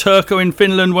 Let's go to Turku in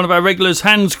Finland. One of our regulars,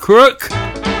 Hans Crook.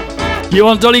 You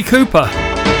want Dolly Cooper?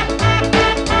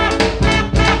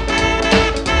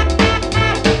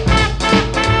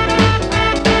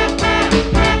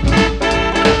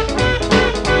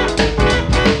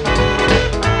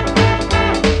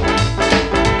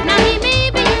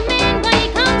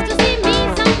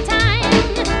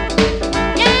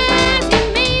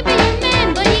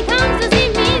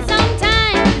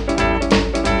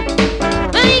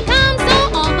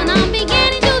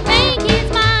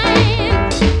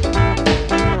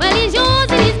 Well, he's your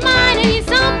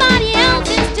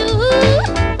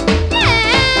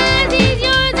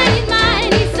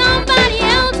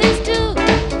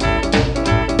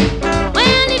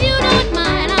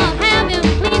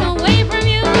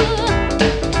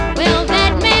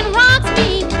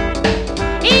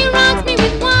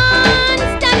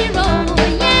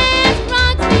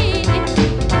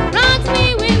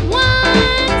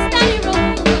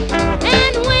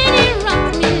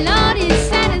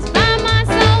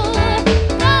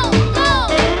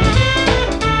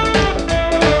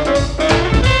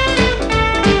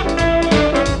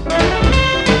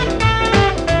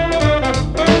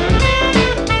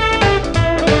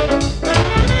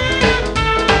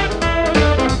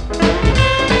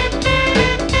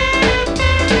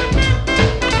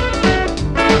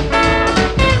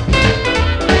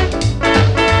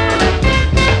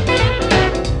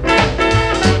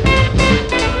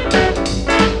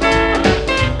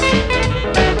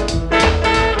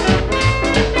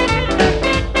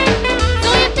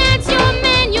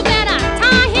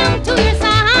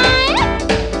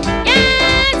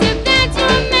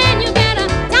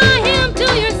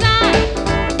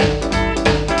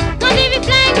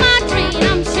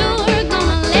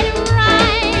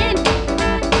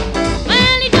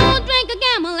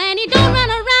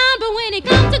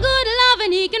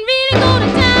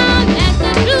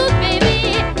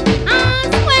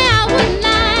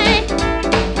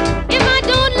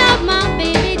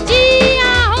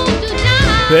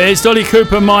There's Dolly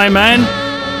Cooper, My Man.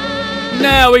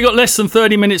 Now, we got less than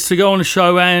 30 minutes to go on the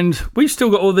show, and we've still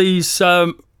got all these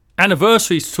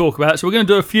anniversaries to talk about, so we're going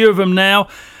to do a few of them now.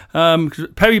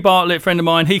 Perry Bartlett, a friend of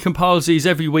mine, he compiles these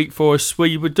every week for us.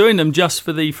 We were doing them just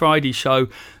for the Friday show,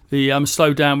 the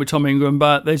Slow Down with Tom Ingram,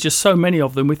 but there's just so many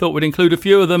of them. We thought we'd include a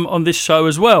few of them on this show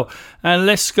as well. And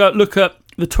let's go look at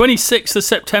the 26th of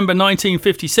September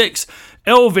 1956.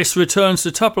 Elvis returns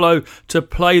to Tupelo to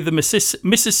play the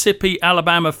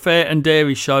Mississippi-Alabama Fair and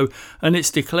Dairy Show, and it's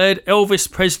declared Elvis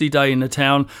Presley Day in the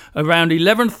town. Around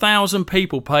 11,000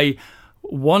 people pay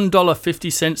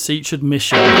 $1.50 each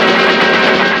admission.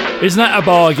 Isn't that a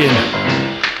bargain?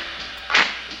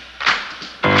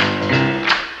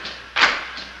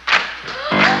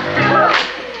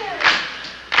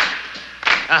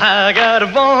 I got a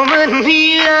woman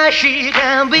here as she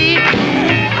can be.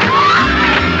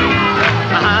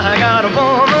 I got a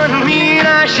woman here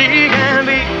as she can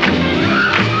be.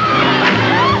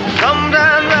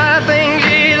 Sometimes I think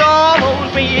she's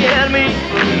almost me and me.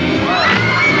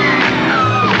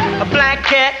 A black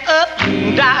cat up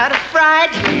died of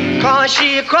fright 'cause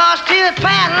she crossed his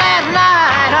path last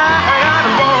night. I got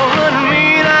a woman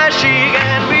mean as she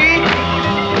can be.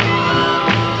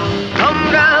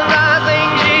 Sometimes I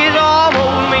think she's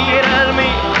almost mean as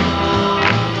me.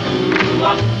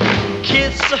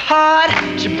 Kiss her hard,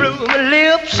 she blew my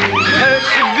lips. Hurt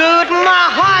so good, my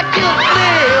heart just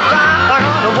slipped. I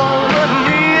got a woman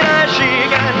mean as she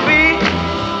can be.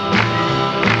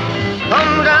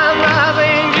 Sometimes I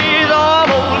think she's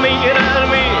almost mean as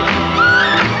me.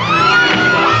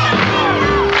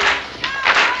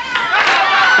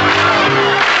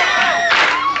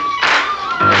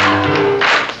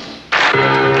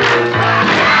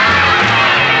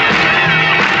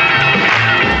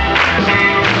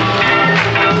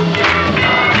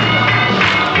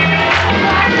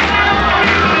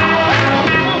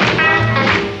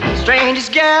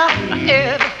 Strangest gal I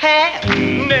ever had,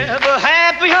 never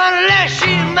happy unless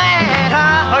she's mad.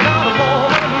 I got a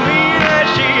woman mean as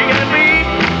she can be.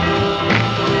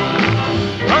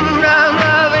 Sometimes I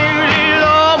think she's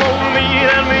almost mean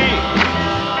as me.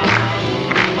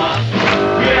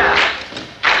 Yeah.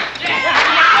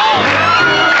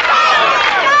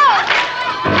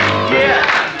 Yeah.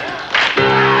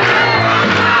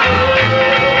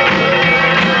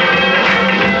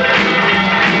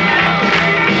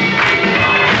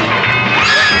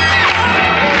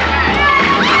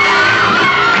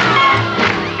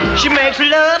 She makes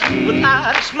love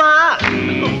without a smile.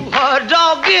 Ooh, her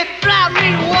dog get drive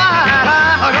me wild.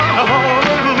 I got a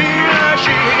woman mean as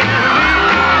she can be.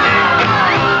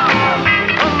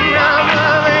 Sometimes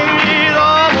I think she's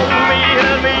almost mean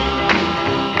as me.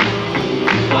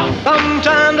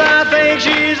 Sometimes I think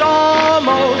she's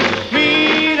almost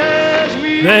mean as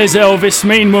me. There's Elvis,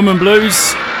 Mean Woman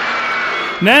Blues.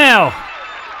 Now,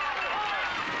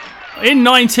 in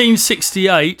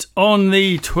 1968, on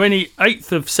the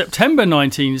 28th of September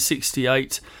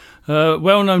 1968, a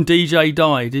well-known DJ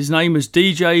died. His name was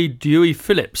DJ Dewey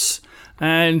Phillips,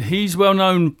 and he's well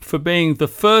known for being the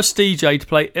first DJ to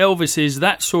play Elvis's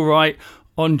That's Alright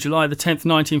on July the 10th,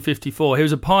 1954. He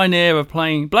was a pioneer of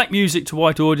playing black music to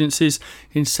white audiences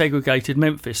in segregated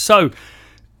Memphis. So,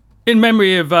 in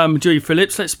memory of Dewey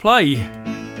Phillips, let's play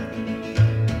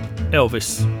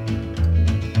Elvis.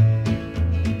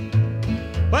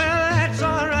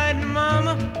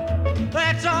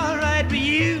 That's alright for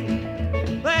you.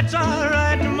 That's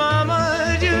alright,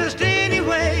 mama. Just any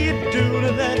way you do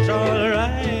it, that's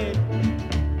alright.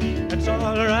 That's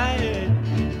alright.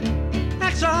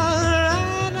 That's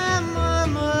alright,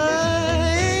 mama.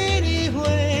 Any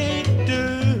way you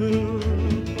do.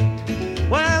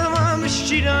 Well, mama,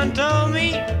 she done told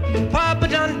me. Papa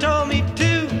done told me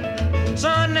too.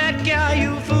 Son, that gal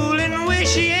you fool.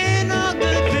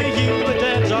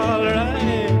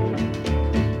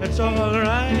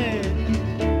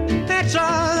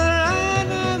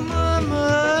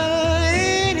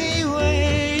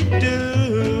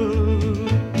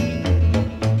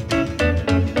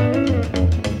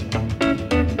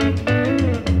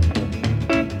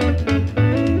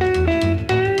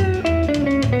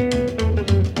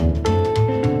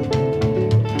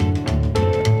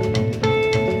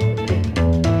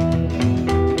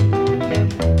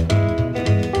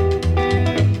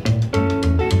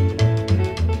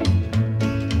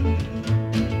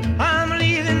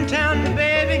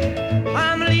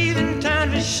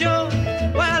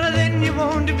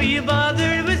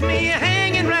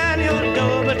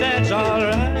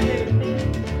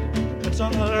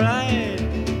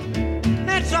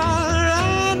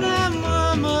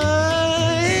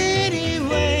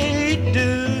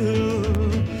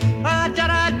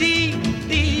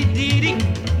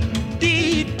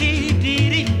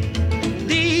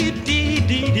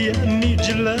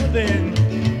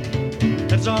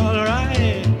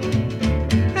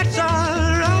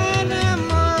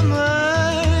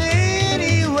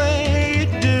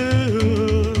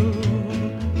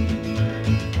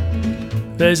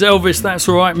 There's Elvis, That's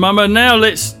Alright Mama. Now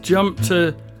let's jump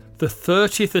to the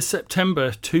 30th of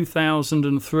September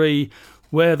 2003,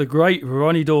 where the great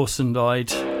Ronnie Dawson died.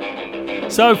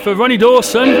 So for Ronnie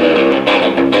Dawson...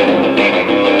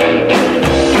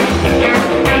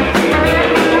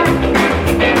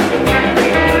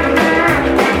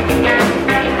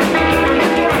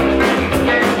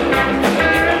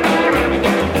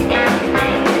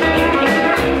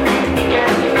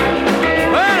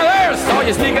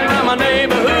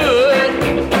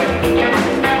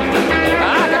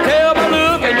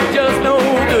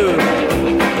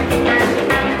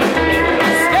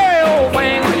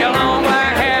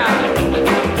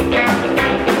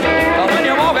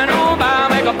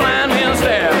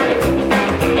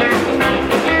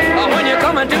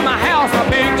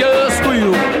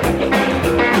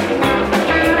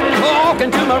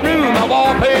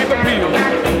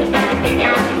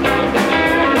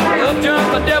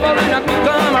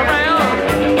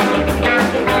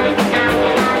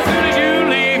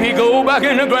 Back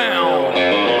in the ground. The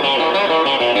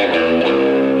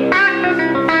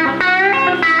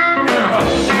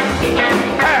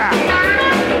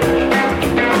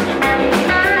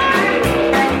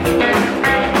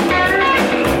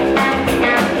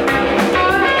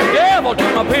devil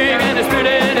took my pig and he spit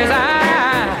in his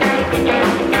eye.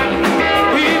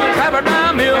 He even covered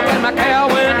my milk and my cow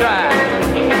went dry.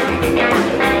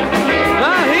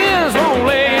 My hens won't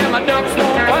lay and my ducks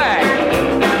won't quack.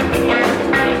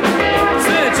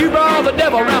 The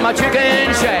devil around my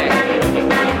chicken shack.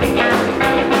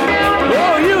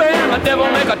 Oh, you and the devil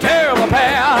make a terrible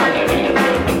pair.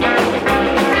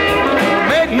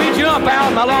 Make me jump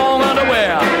out my long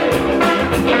underwear.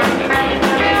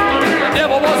 The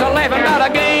devil wasn't laughing about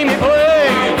a game he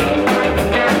played.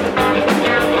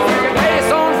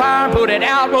 Face on fire and put it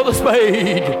out with a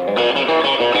spade.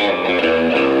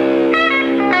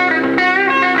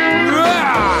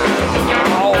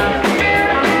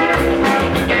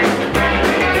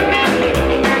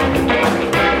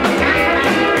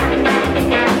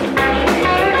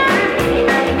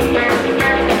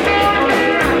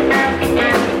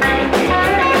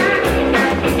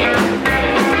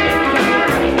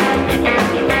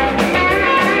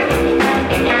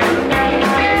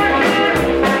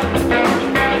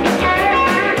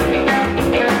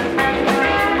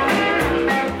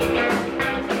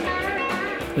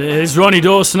 There's Ronnie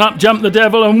Dawson, Up Jump the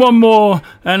Devil, and one more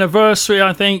anniversary,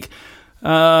 I think.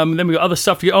 Then we've got other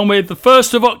stuff to get on with. The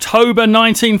 1st of October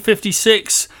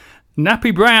 1956,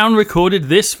 Nappy Brown recorded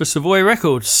this for Savoy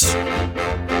Records.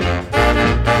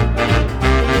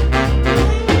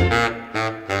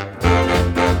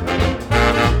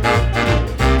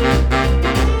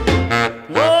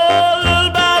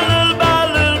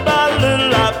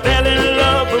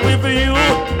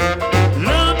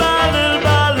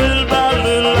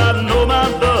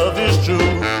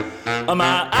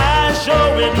 My eyes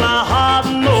show it, my heart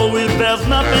know it, there's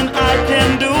nothing I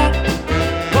can do.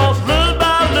 'Cause little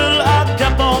by little I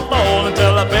kept on falling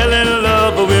till I fell in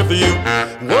love with you.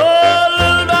 Whoa,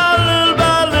 little by little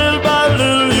by little by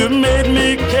little, you made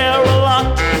me care a lot.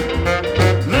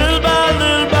 Little by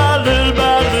little by little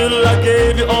by little, I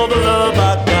gave you all the love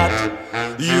I got.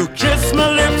 You kissed my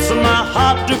lips and my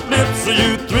heart to flip, so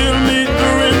you thrilled me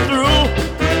through and through.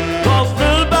 'Cause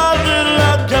little by little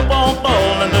I kept on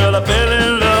falling till I fell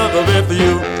in love with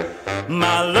you.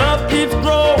 My love keeps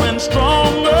growing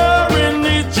stronger in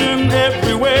each and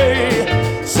every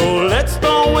way. So let's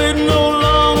don't wait no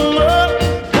longer.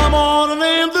 Come on and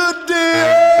name the day.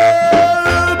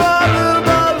 Little by little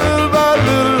by little by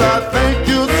little, I think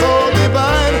you're so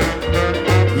divine.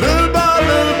 Little by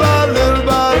little by little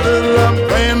by little, I'm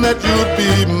praying that you'd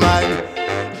be mine.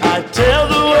 I tell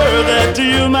the world that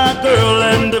you're my girl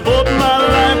and devote my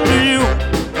life to you.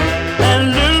 And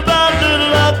little by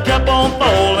little I kept on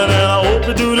falling, and I hope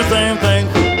to do the same thing.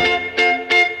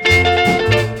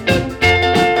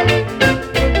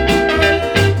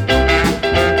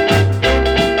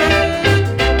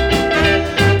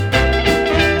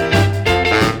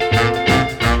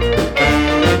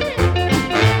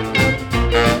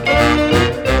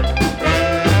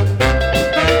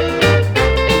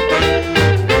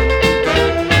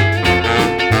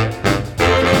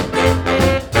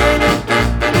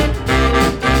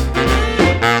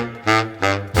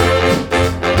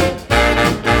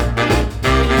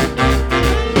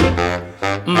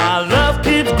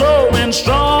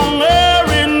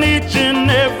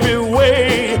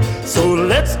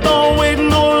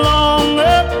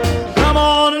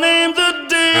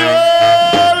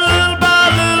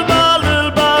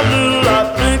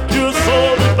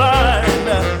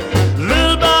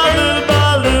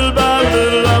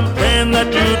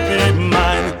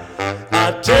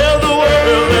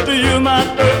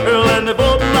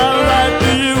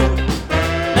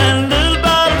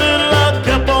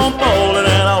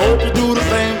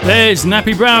 There's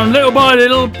Nappy Brown, Little by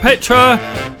Little, Petra.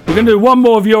 We're going to do one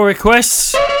more of your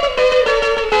requests.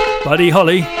 Buddy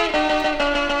Holly.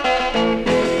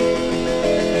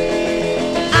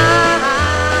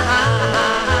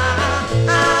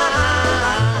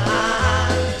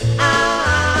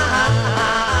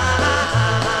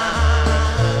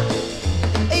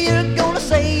 You're gonna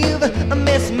say you've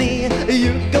missed me.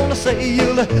 You're gonna say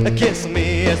you'll kiss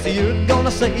me. Yes, you're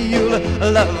gonna say you'll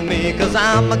love me, 'cause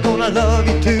I'm gonna love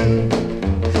you too.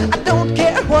 I don't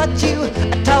care what you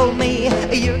told me.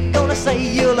 You're gonna say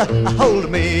you'll hold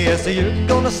me. Yes, you're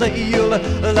gonna say you'll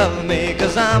love me,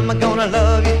 'cause I'm gonna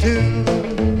love you too.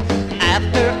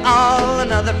 After all,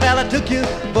 another fella took you,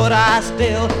 but I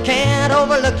still can't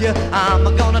overlook you. I'm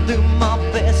gonna do my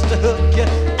best to hook you.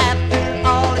 After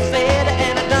all is said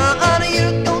and done,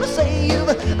 you're gonna say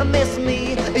you've missed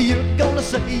me. You're gonna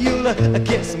say you'll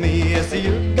kiss me. Yes,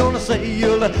 you're gonna say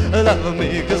you'll love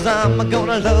me, 'cause I'm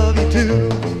gonna love you too.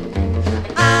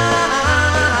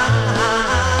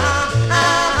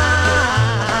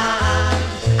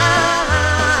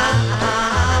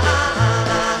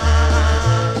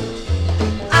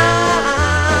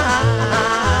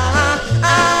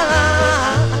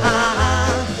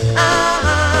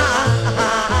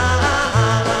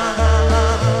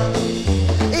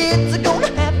 It's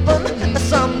gonna happen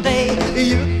someday.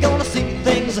 You're gonna see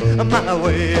things my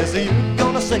way. So you're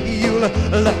gonna say you'll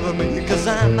love me, 'cause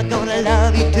I'm gonna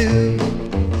love you too.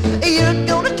 You're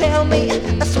gonna tell me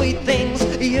sweet things.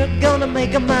 You're gonna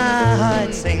make my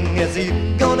heart sing. Yes,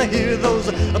 you're gonna hear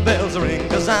those bells ring,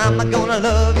 'cause I'm gonna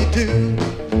love you too.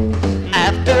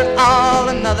 After all,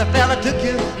 another fella took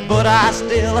you, but I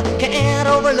still can't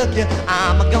overlook you.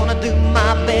 I'm gonna do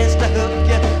my best to hook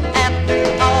you. After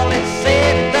all is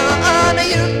said and done,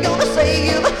 you're gonna say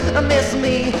you've missed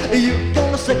me. You're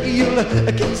gonna say you'll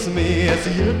kiss me. Yes,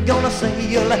 you're gonna say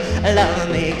you'll love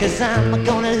me, 'cause I'm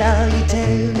gonna love you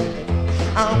too.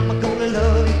 I'm gonna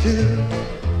love you too.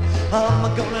 I'm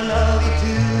gonna love you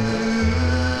too.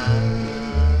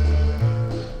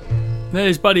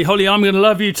 There's Buddy Holly, I'm going to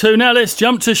love you too. Now let's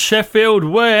jump to Sheffield,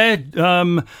 where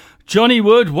Johnny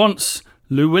Wood wants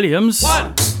Lou Williams.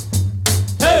 1,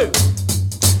 2,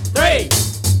 3,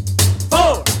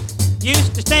 4.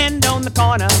 Used to stand on the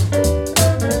corner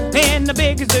in the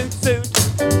big zoot suit,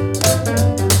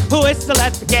 whistle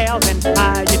at the gals and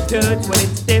hide your toots. Well,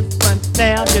 it's different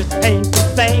now, just ain't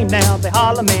the same now. They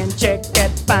holler, man, check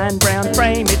that fine brown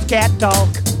frame. It's cat talk.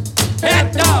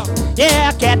 Cat talk.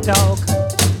 Yeah, cat talk.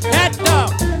 Cat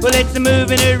talk. Well, it's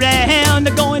moving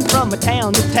around, going from a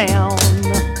town to town.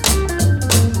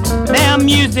 Now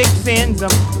music sends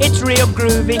them, it's real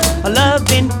groovy. A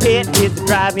Loving Pit is a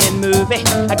drive-in movie.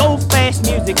 I go fast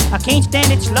music, I can't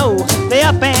stand it slow. They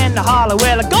up and the holler,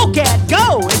 well, go cat,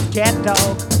 go! It's cat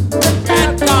talk.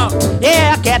 Cat talk.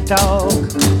 Yeah, cat talk.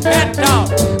 Cat talk.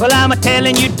 Well, I'm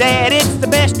a-telling you, Dad, it's the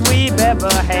best we've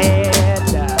ever had.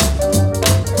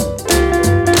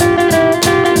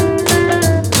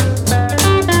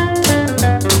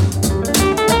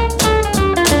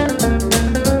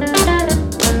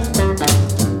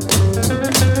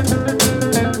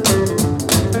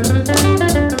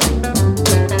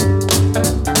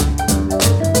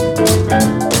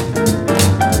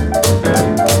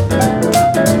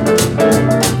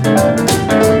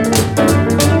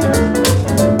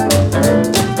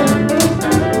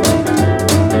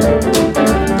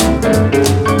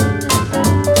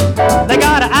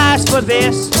 For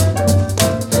this,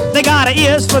 they got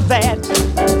ears for that.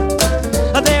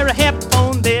 They're a hip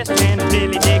on this and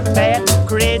really dig that.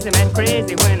 Crazy man,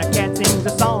 crazy when a cat sings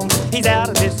a song. He's out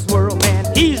of this world, man.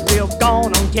 He's real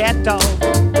gone on cat talk.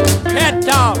 Cat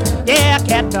talk. Yeah,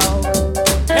 cat talk.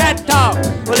 Cat talk.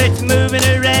 Well, it's moving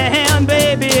around,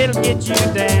 baby. It'll get you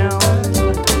down.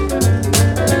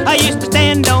 I used to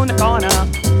stand on the corner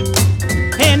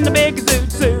in the big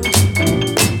zoot suit,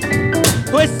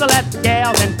 whistle at the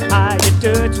gals and hide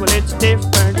your toots. Well, it's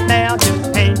different now,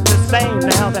 just ain't the same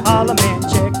now. The holler, man,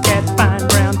 check that fine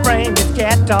brown frame. It's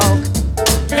cat talk.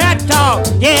 Cat talk.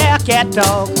 Yeah, cat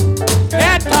talk.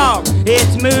 Cat talk.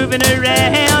 It's moving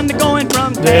around, going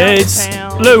from town to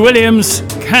town. Lou Williams,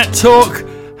 Cat Talk.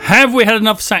 Have we had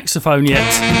enough saxophone yet?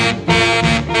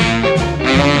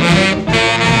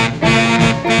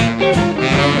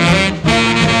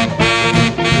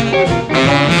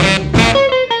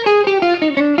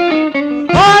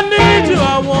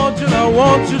 I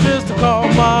want you just to call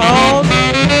my own.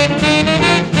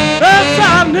 Yes,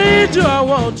 I need you, I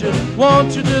want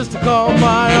you just to call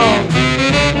my own.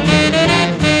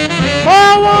 Oh,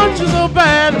 I want you so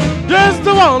bad, just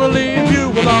to wanna leave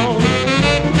you alone.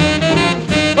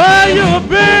 Well, you're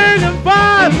big and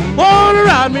fine, wanna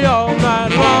ride me all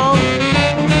night long.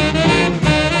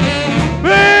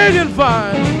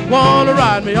 fine, wanna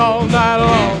ride me all night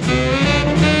long.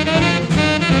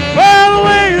 Well, the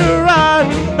way you ride,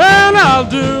 and I'll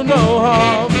do no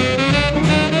harm.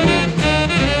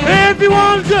 If you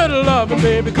want good loving,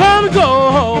 baby, come and go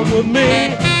home with me.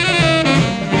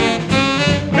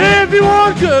 If you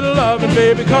want good loving,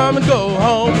 baby, come and go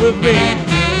home with me.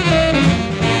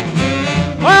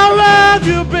 I love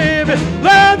you, baby,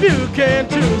 love you,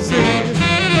 can't you see?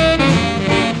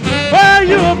 Well,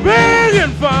 you're big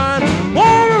and fine,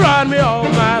 wanna ride me all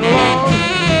night long.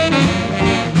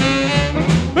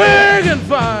 Big and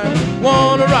fine,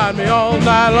 wanna ride me all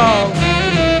night long.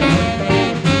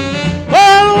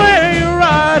 All the way you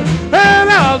ride, and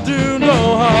I'll do no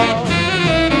harm.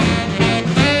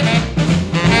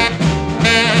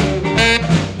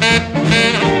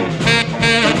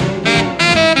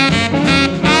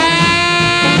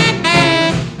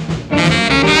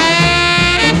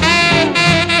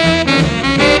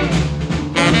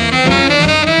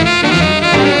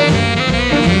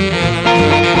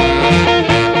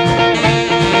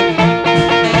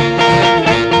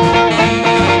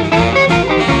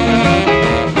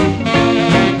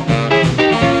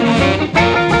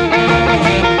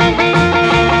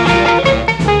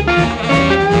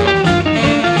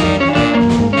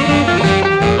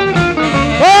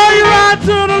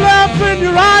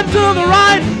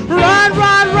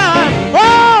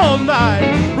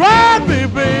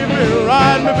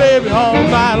 Baby, all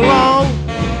night long.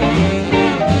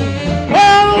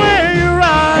 All the way you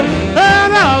ride,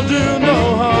 and I'll do no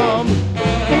harm.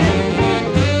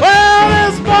 Well,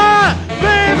 this boy,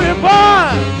 baby boy,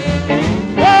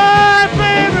 boy,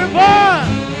 baby boy,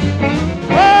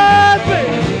 boy,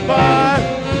 baby boy,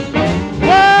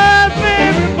 boy,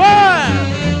 baby boy,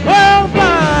 well,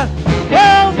 bye,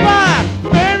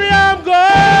 baby, I'm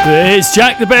good. There's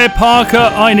Jack the Bear Parker,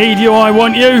 I Need You, I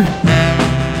Want You.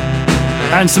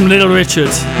 And some Little Richard.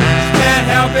 Can't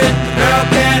help it, the girl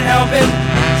can't help it.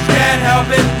 Can't help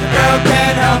it, the girl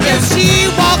can't help it. If she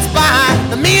walks by,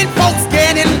 the mean folks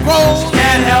get engrossed.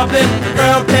 Can't help it, the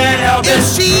girl can't help it. If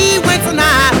she winks an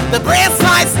eye, the breast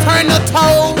lights turn to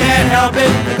toes. Can't help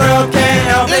it, the girl can't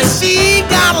help it. If she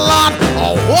got a lot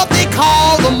of what they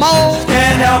call the moles.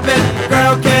 Can't help it, the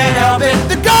girl can't help it.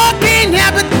 The girl can't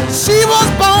help it, she was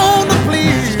born to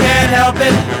please. Can't help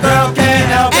it, the girl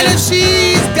can't help it. And if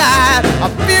she's got a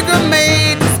figure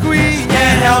made to squeeze.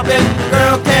 Can't help it, the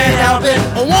girl can't help it.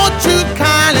 Won't you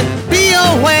kindly be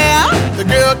aware? The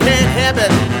girl can't help it.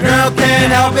 Girl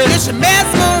can't help it. If she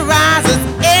mesmerizes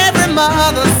every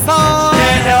mother's son.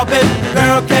 Can't help it, the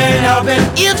girl can't help it.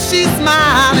 If she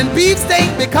smiles and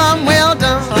beefsteak become well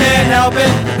done. Can't help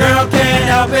it, the girl can't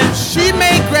help it. She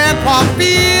make grandpa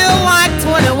feel like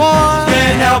 21.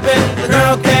 Can't help it, the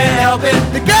girl can't help it.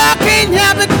 The girl can't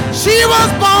help it, she was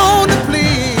born to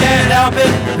please. Can't help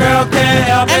it, the girl can't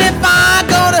help it. And if I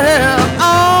go to her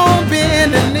on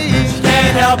bending knees.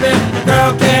 Can't help it, the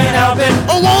girl can't help it.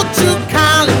 Oh, won't you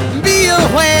kindly be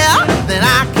aware that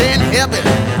I can't help it?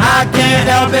 I can't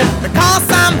help it. Because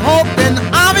I'm hoping,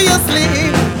 obviously,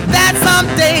 that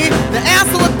someday the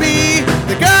answer would be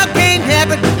the girl can't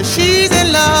help it, she's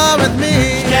in love with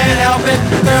me. Can't help it,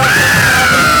 the girl can't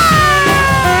help it.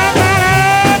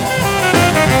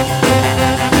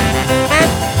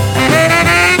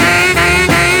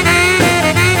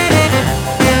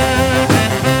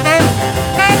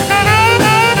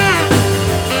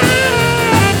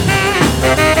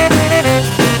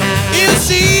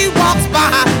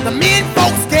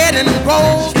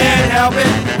 Can't help it,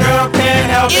 girl can't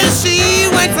help it. If she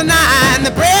winks an eye and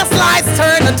the breast lights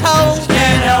turn to toes.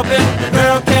 Can't help it,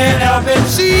 girl can't help it.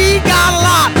 She got a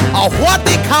lot of what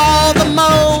they call the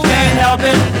moles. Can't help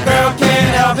it, girl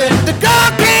can't help it. The girl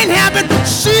can't help it,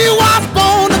 she was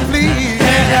born to please.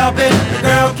 Can't help it,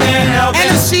 girl can't help it.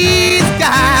 And if she's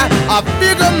got a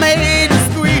figure made to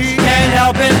squeeze. Can't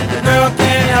help it, girl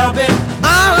can't help it.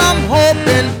 I'm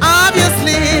hoping,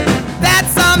 obviously, that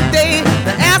someday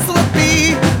the answer would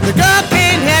be the girl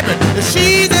can't help it,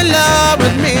 she's in love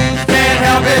with me. Can't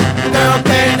help it, the girl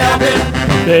can't help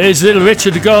it. There's Little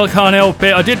Richard, the girl can't help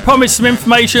it. I did promise some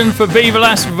information for Viva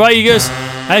Las Vegas.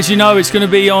 As you know, it's going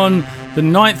to be on the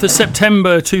 9th of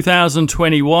September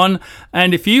 2021.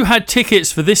 And if you had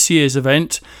tickets for this year's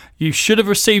event, You should have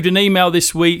received an email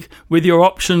this week with your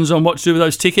options on what to do with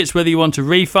those tickets, whether you want to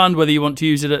refund, whether you want to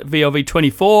use it at VLV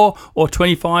 24 or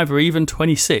 25 or even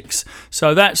 26.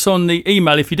 So that's on the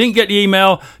email. If you didn't get the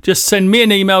email, just send me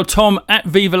an email,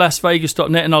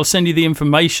 tom@vivalasvegas.net, and I'll send you the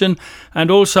information. And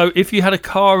also, if you had a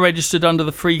car registered under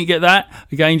the free, you get that.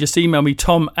 Again, just email me,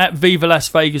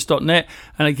 tom@vivalasvegas.net,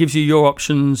 and it gives you your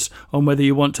options on whether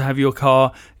you want to have your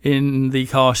car in the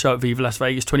car show at Viva Las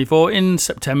Vegas 24 in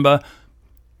September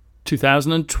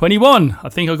 2021. I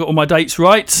think I got all my dates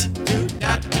right.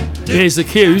 Here's the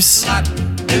cues. I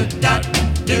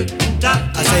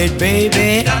said,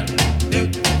 baby.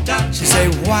 She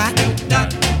said, what?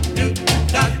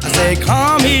 I said,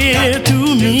 come here to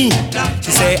me.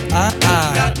 She said, I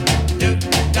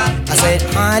said,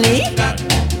 honey.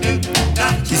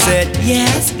 She said,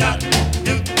 yes.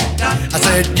 I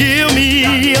said, give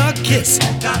me a kiss.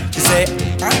 She said,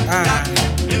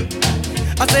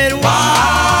 I said,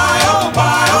 why, oh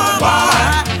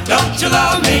why, don't you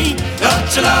love me?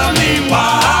 Don't you love me?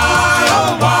 Why,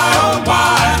 oh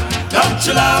why, don't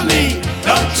you love me?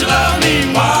 Don't you love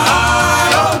me?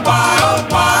 Why, oh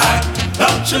why,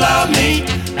 don't you love me?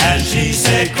 And she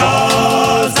said,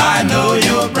 'cause I know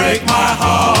you'll break my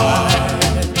heart.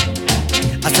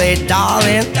 I said,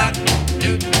 darling.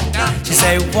 She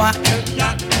said, what?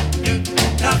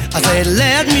 I said,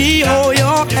 let me hold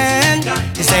your hand.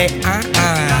 She said,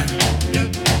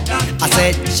 I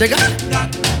said, sugar.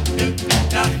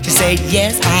 She said,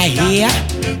 yes, I hear.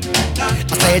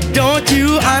 I said, don't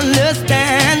you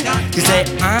understand? She said,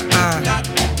 I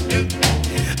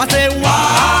said,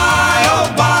 why, oh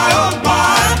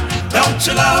why, don't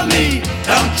you love me?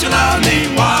 Don't you love me?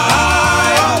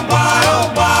 Why, oh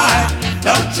why,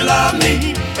 don't you love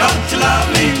me? Don't you love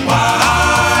me?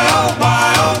 Why, oh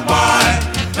why,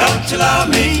 don't you love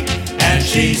me? And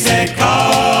she said,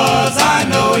 'cause I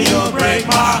know you'll break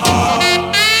my heart.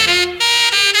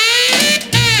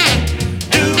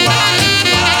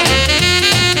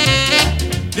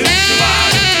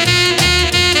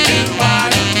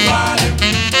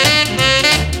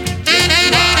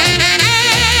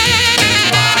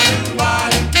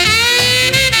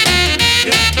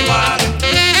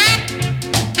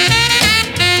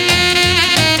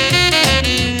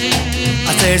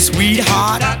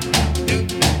 Sweetheart,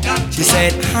 she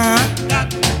said, huh?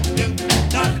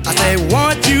 I said,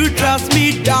 won't you trust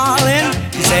me, darling?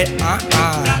 She said, I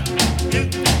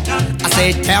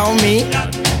said, tell me.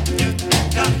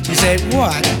 She said,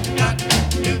 what?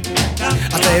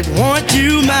 I said, won't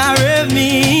you marry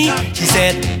me? She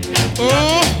said,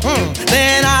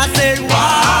 Then I said,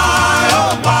 why,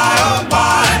 oh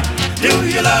why, do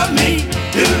you love me?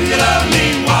 Do you love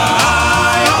me?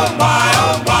 Why, oh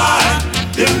why,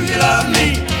 do you love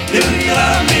me? Do you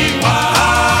love me?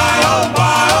 Why,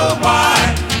 oh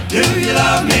why, do you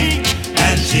love me?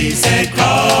 And she said,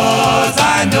 'cause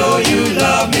I know you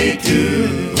love me too.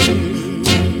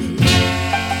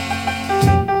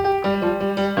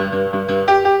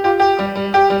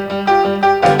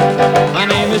 My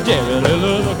name is Jerry,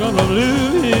 little from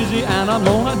Louisiana. I'm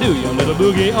gonna do your little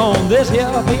boogie on this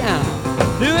here piano.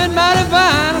 Doing mighty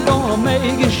fine, I'm gonna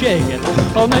make it shake it.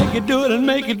 I'll make it do it and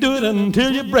make it do it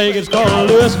until you break it. It's called a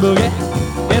Lewis boogie,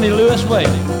 any Lewis way.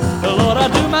 Lord, I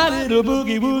do my little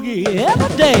boogie woogie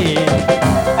every day.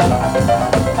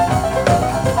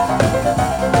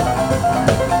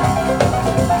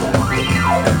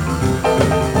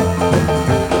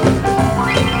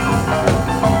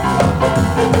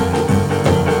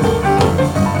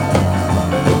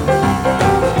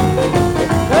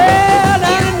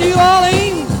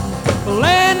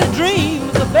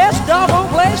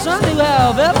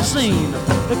 I've ever seen.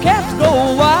 The cats go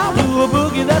wild to a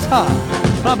boogie that's hot.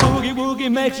 My boogie woogie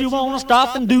makes you wanna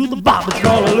stop and do the bop. It's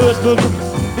called a Lewis boogie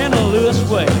in a Lewis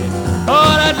way.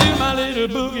 Oh, I do my little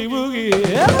boogie woogie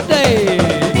every day.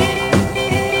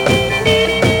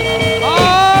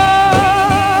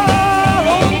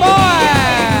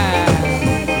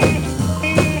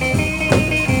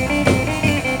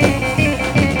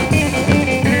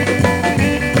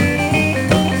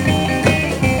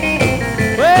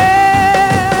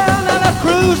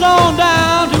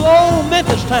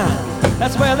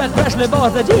 That's where that Presley boy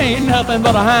said you ain't nothing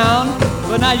but a hound.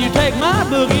 But now you take my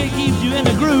boogie, it keeps you in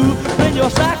the groove. When your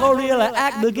psycho really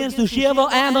act begins to shiver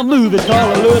and to move. It's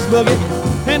called a Lewis boogie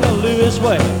in the Lewis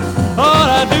way. Oh,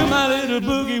 I do my little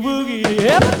boogie woogie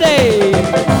every day.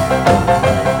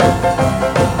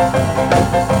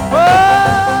 Oh,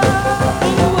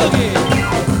 boogie woogie.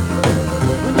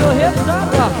 When your hips start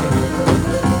rocking,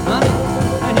 honey,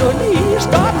 and your knees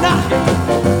start knocking.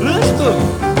 Lewis boogie.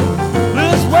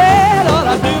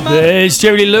 There There's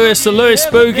Jerry Lee Lewis, the Lewis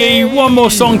Boogie. One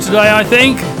more song today, I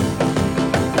think.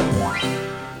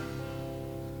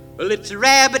 Well, it's a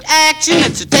rabbit action,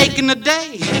 it's a taking a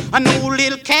day. I know a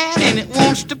little cat and it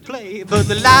wants to play. But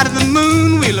the light of the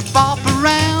moon will pop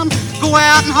around. Go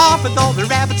out and hop with all the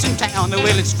rabbits in town.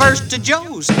 Well, it's first to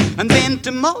Joe's and then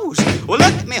to Moe's. Well,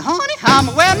 look at me, honey, I'm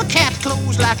wearing my cat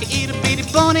clothes like a itty bitty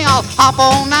bunny. I'll hop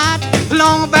all night,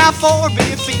 long about 4,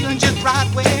 be feeling just right.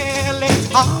 Well,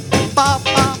 let's hop, hop, hop,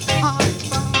 hop, hop.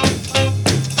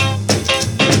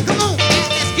 Come on, man,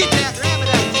 let's get that rabbit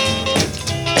out.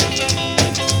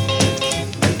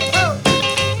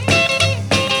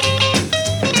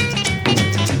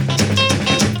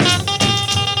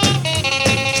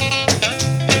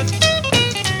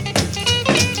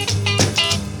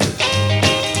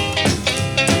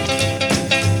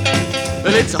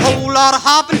 Well, it's a whole lot of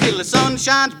hopping till the sun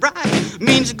shines bright.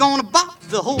 Means you're gonna bop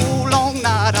the whole long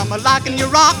night. I'm a-liking you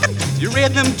rockin', your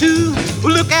rhythm too.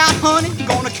 Well, look out, honey,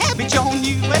 gonna cabbage on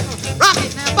you. Well, rock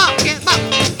it now, bop, get bop.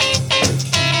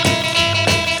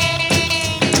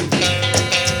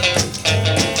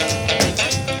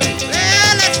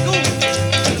 Well, let's go.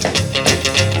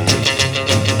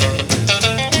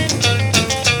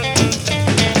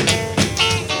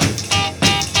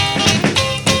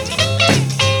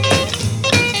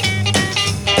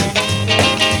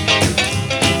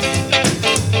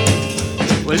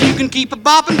 Well, you can keep a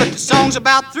bopping, but the song's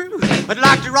about through. I'd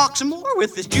like to rock some more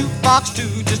with this jukebox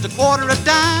too. Just a quarter a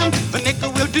dime, a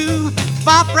nickel will do.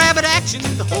 Bop rabbit action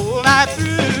the whole night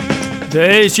through.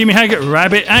 There's Jimmy Haggart,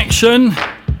 Rabbit Action.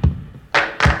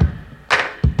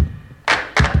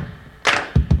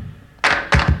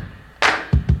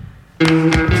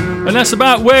 And that's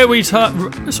about where we sort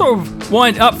of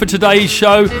wind up for today's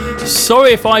show.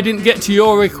 Sorry if I didn't get to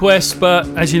your request, but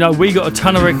as you know, we got a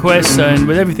ton of requests, and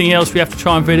with everything else we have to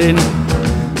try and fit in,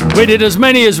 we did as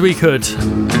many as we could.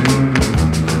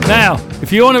 Now,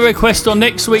 if you want a request on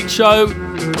next week's show,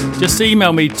 just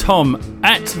email me,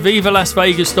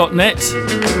 tom@vivalasvegas.net.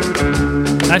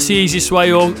 That's the easiest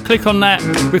way, or click on that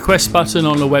request button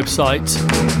on the website.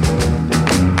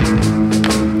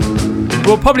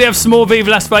 We'll probably have some more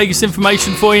Viva Las Vegas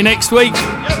information for you next week.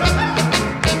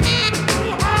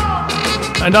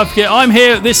 And don't forget, I'm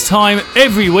here at this time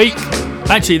every week.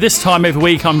 Actually, this time every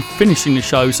week I'm finishing the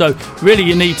show. So really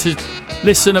you need to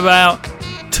listen about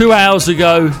 2 hours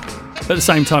ago at the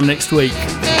same time next week.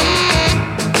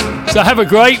 So have a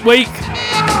great week.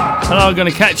 And I'm going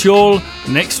to catch you all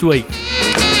next week.